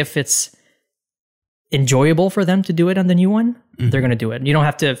applications. If it's enjoyable for them to do it on the new one, they're going to do it. You don't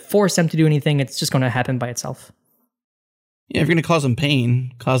have to force them to do anything. It's just going to happen by itself. Yeah, if you're going to cause them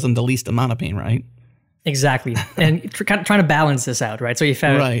pain, cause them the least amount of pain, right? Exactly. And kind of trying to balance this out, right? So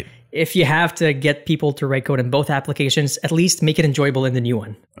if you have to get people to write code in both applications, at least make it enjoyable in the new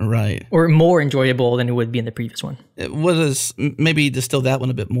one. Right. Or more enjoyable than it would be in the previous one. What is, maybe distill that one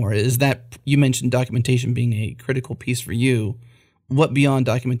a bit more, is that you mentioned documentation being a critical piece for you. What beyond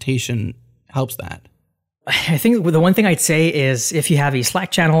documentation helps that? I think the one thing I'd say is if you have a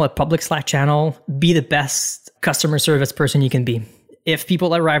Slack channel, a public Slack channel, be the best customer service person you can be. If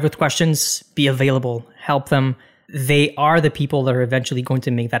people arrive with questions, be available, help them. They are the people that are eventually going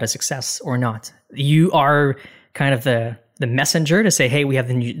to make that a success or not. You are kind of the messenger to say, hey, we have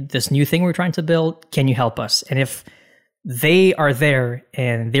this new thing we're trying to build. Can you help us? And if they are there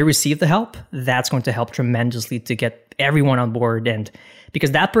and they receive the help, that's going to help tremendously to get everyone on board. And because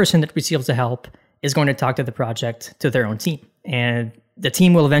that person that receives the help is going to talk to the project, to their own team. And the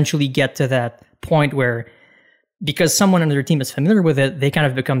team will eventually get to that point where, because someone on their team is familiar with it, they kind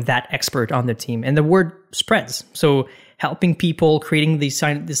of become that expert on the team. And the word spreads. So helping people, creating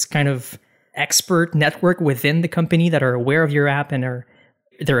this kind of expert network within the company that are aware of your app and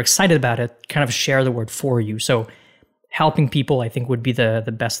they're excited about it, kind of share the word for you. So helping people, I think, would be the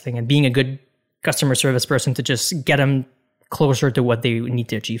best thing. And being a good customer service person to just get them closer to what they need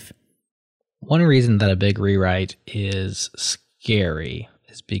to achieve. One reason that a big rewrite is scary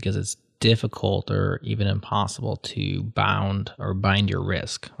is because it's difficult or even impossible to bind your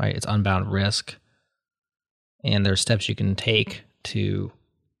risk, right? It's unbound risk. And there's steps you can take to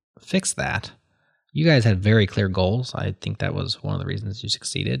fix that. You guys had very clear goals. I think that was one of the reasons you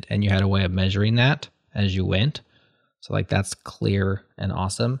succeeded. And you had a way of measuring that as you went. So like that's clear and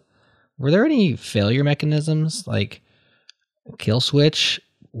awesome. Were there any failure mechanisms like kill switch?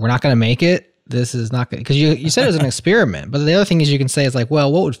 We're not going to make it. This is not good, because you said it was an experiment, but the other thing is you can say is like,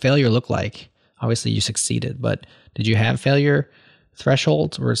 well, what would failure look like? Obviously you succeeded, but did you have failure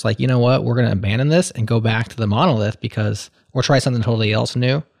thresholds where it's like, you know what, we're going to abandon this and go back to the monolith or try something totally else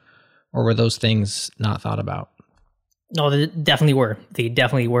new? Or were those things not thought about? No, they definitely were.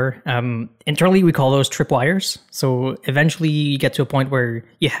 Internally, we call those tripwires. So eventually you get to a point where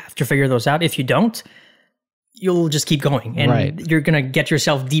you have to figure those out. If you don't, you'll just keep going and you're going to get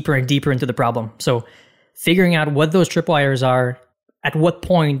yourself deeper and deeper into the problem. So figuring out what those tripwires are, at what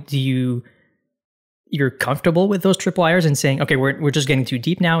point you're comfortable with those tripwires and saying, okay, we're just getting too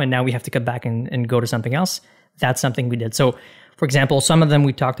deep now. And now we have to come back and go to something else. That's something we did. So for example, some of them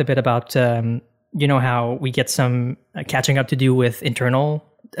we talked a bit about, how we get some catching up to do with internal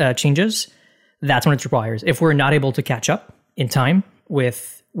changes. That's one of the tripwires. If we're not able to catch up in time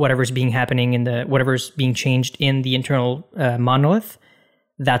with whatever's being changed in the internal monolith,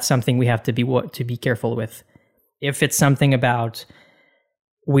 that's something we have to be careful with. If it's something about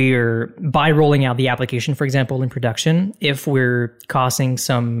by rolling out the application, for example, in production, if we're causing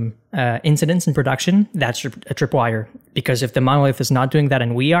some incidents in production, that's a tripwire. Because if the monolith is not doing that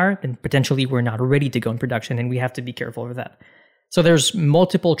and we are, then potentially we're not ready to go in production, and we have to be careful with that. So there's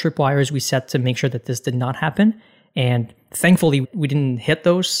multiple tripwires we set to make sure that this did not happen. And thankfully, we didn't hit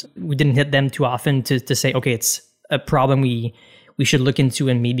those. We didn't hit them too often to say, okay, it's a problem we should look into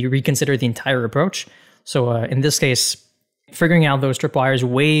and maybe reconsider the entire approach. So in this case, figuring out those tripwires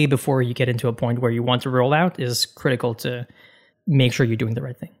way before you get into a point where you want to roll out is critical to make sure you're doing the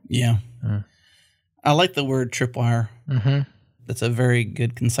right thing. Yeah. I like the word tripwire. Mm-hmm. That's a very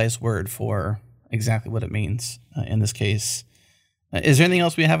good, concise word for exactly what it means in this case. Is there anything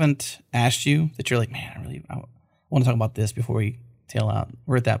else we haven't asked you that you're like, man, I want to talk about this before we tail out?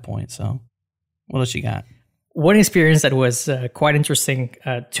 We're at that point. So what else you got? One experience that was quite interesting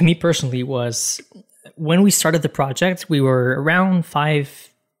to me personally was when we started the project, we were around 4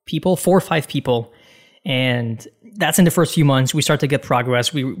 or 5 people. And that's in the first few months. We start to get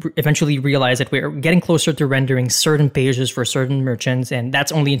progress. We eventually realize that we're getting closer to rendering certain pages for certain merchants. And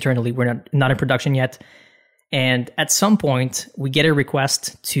that's only internally. We're not in production yet. And at some point, we get a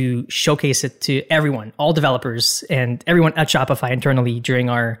request to showcase it to everyone, all developers and everyone at Shopify internally during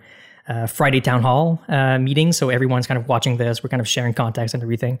our Friday town hall meeting. So everyone's kind of watching this. We're kind of sharing context and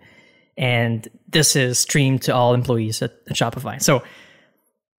everything. And this is streamed to all employees at Shopify. So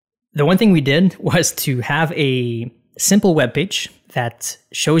the one thing we did was to have a simple web page that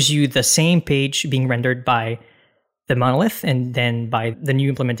shows you the same page being rendered by the monolith and then by the new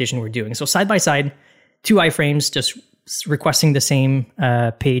implementation we're doing. So side by side, 2 iframes just requesting the same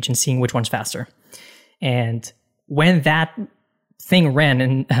page and seeing which one's faster. And when that thing ran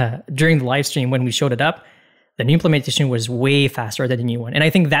and during the live stream, when we showed it up, the new implementation was way faster than the new one. And I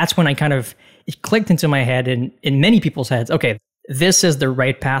think that's when it clicked into my head and in many people's heads, okay, this is the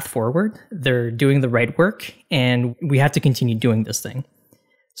right path forward. They're doing the right work and we have to continue doing this thing.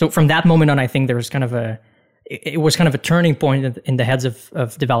 So from that moment on, I think there was it was kind of a turning point in the heads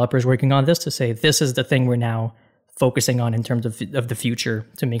of developers working on this to say, this is the thing we're now focusing on in terms of the future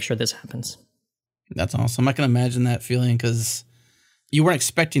to make sure this happens. That's awesome. I can imagine that feeling because you weren't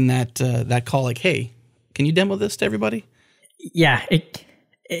expecting that call like, hey, can you demo this to everybody? Yeah,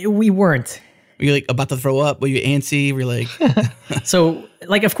 we weren't. Were you like about to throw up? Were you antsy? Were you like... So,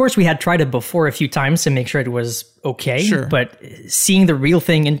 like, of course, we had tried it before a few times to make sure it was okay. Sure. But seeing the real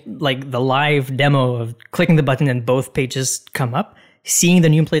thing in like the live demo of clicking the button and both pages come up, seeing the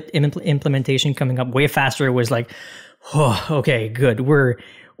new implementation coming up way faster was like, oh, okay, good. We're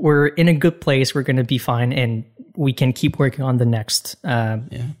in a good place. We're going to be fine, and we can keep working on the next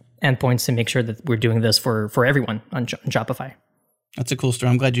endpoints to make sure that we're doing this for everyone on Shopify. That's a cool story.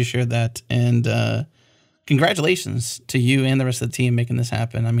 I'm glad you shared that. And congratulations to you and the rest of the team making this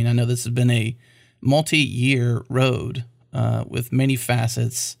happen. I mean, I know this has been a multi-year road with many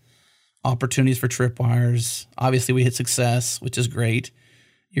facets, opportunities for tripwires. Obviously, we hit success, which is great.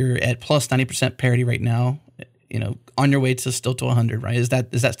 You're at plus 90% parity right now, on your way to still to 100, right? Is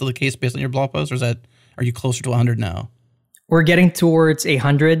that still the case based on your blog post, or are you closer to 100 now? We're getting towards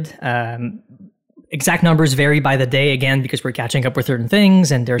 100. Exact numbers vary by the day, again, because we're catching up with certain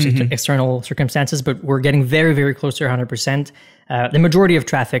things and there's external circumstances, but we're getting very, very close to 100%. The majority of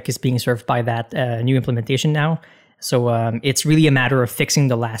traffic is being served by that new implementation now. So it's really a matter of fixing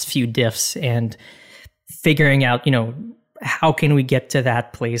the last few diffs and figuring out, how can we get to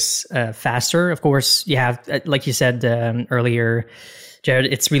that place faster? Of course, you have, like you said earlier,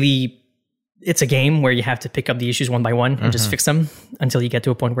 Jared, it's a game where you have to pick up the issues one by one and just fix them until you get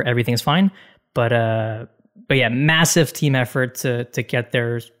to a point where everything's fine. But yeah, massive team effort to get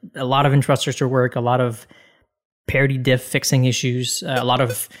there. A lot of infrastructure work, a lot of parity diff fixing issues, a lot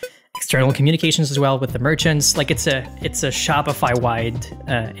of external communications as well with the merchants. Like it's a Shopify-wide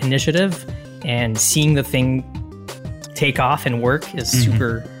initiative, and seeing the thing take off and work is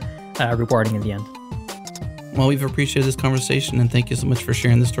super rewarding in the end. Well, we've appreciated this conversation, and thank you so much for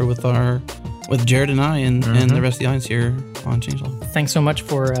sharing this story with Jared and I and the rest of the audience here on Changelog. Thanks so much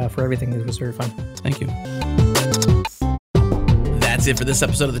for everything. It was very fun. Thank you. That's it for this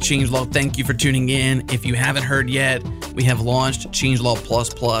episode of the Changelog. Thank you for tuning in. If you haven't heard yet, we have launched Changelog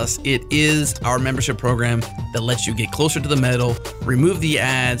Plus. It is our membership program that lets you get closer to the metal, remove the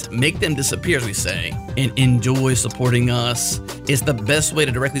ads, make them disappear, as we say, and enjoy supporting us. It's the best way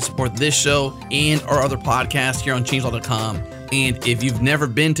to directly support this show and our other podcasts here on Changelog.com. And if you've never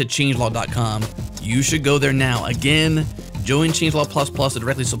been to Changelog.com, you should go there now. Again, join Changelog Plus to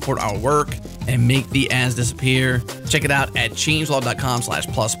directly support our work and make the ads disappear. Check it out at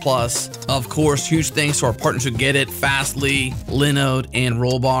changelog.com/plus. Of course, huge thanks to our partners who get it, Fastly, Linode, and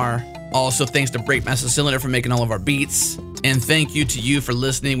Rollbar. Also, thanks to Breakmaster Cylinder for making all of our beats. And thank you to you for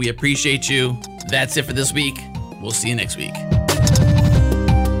listening. We appreciate you. That's it for this week. We'll see you next week.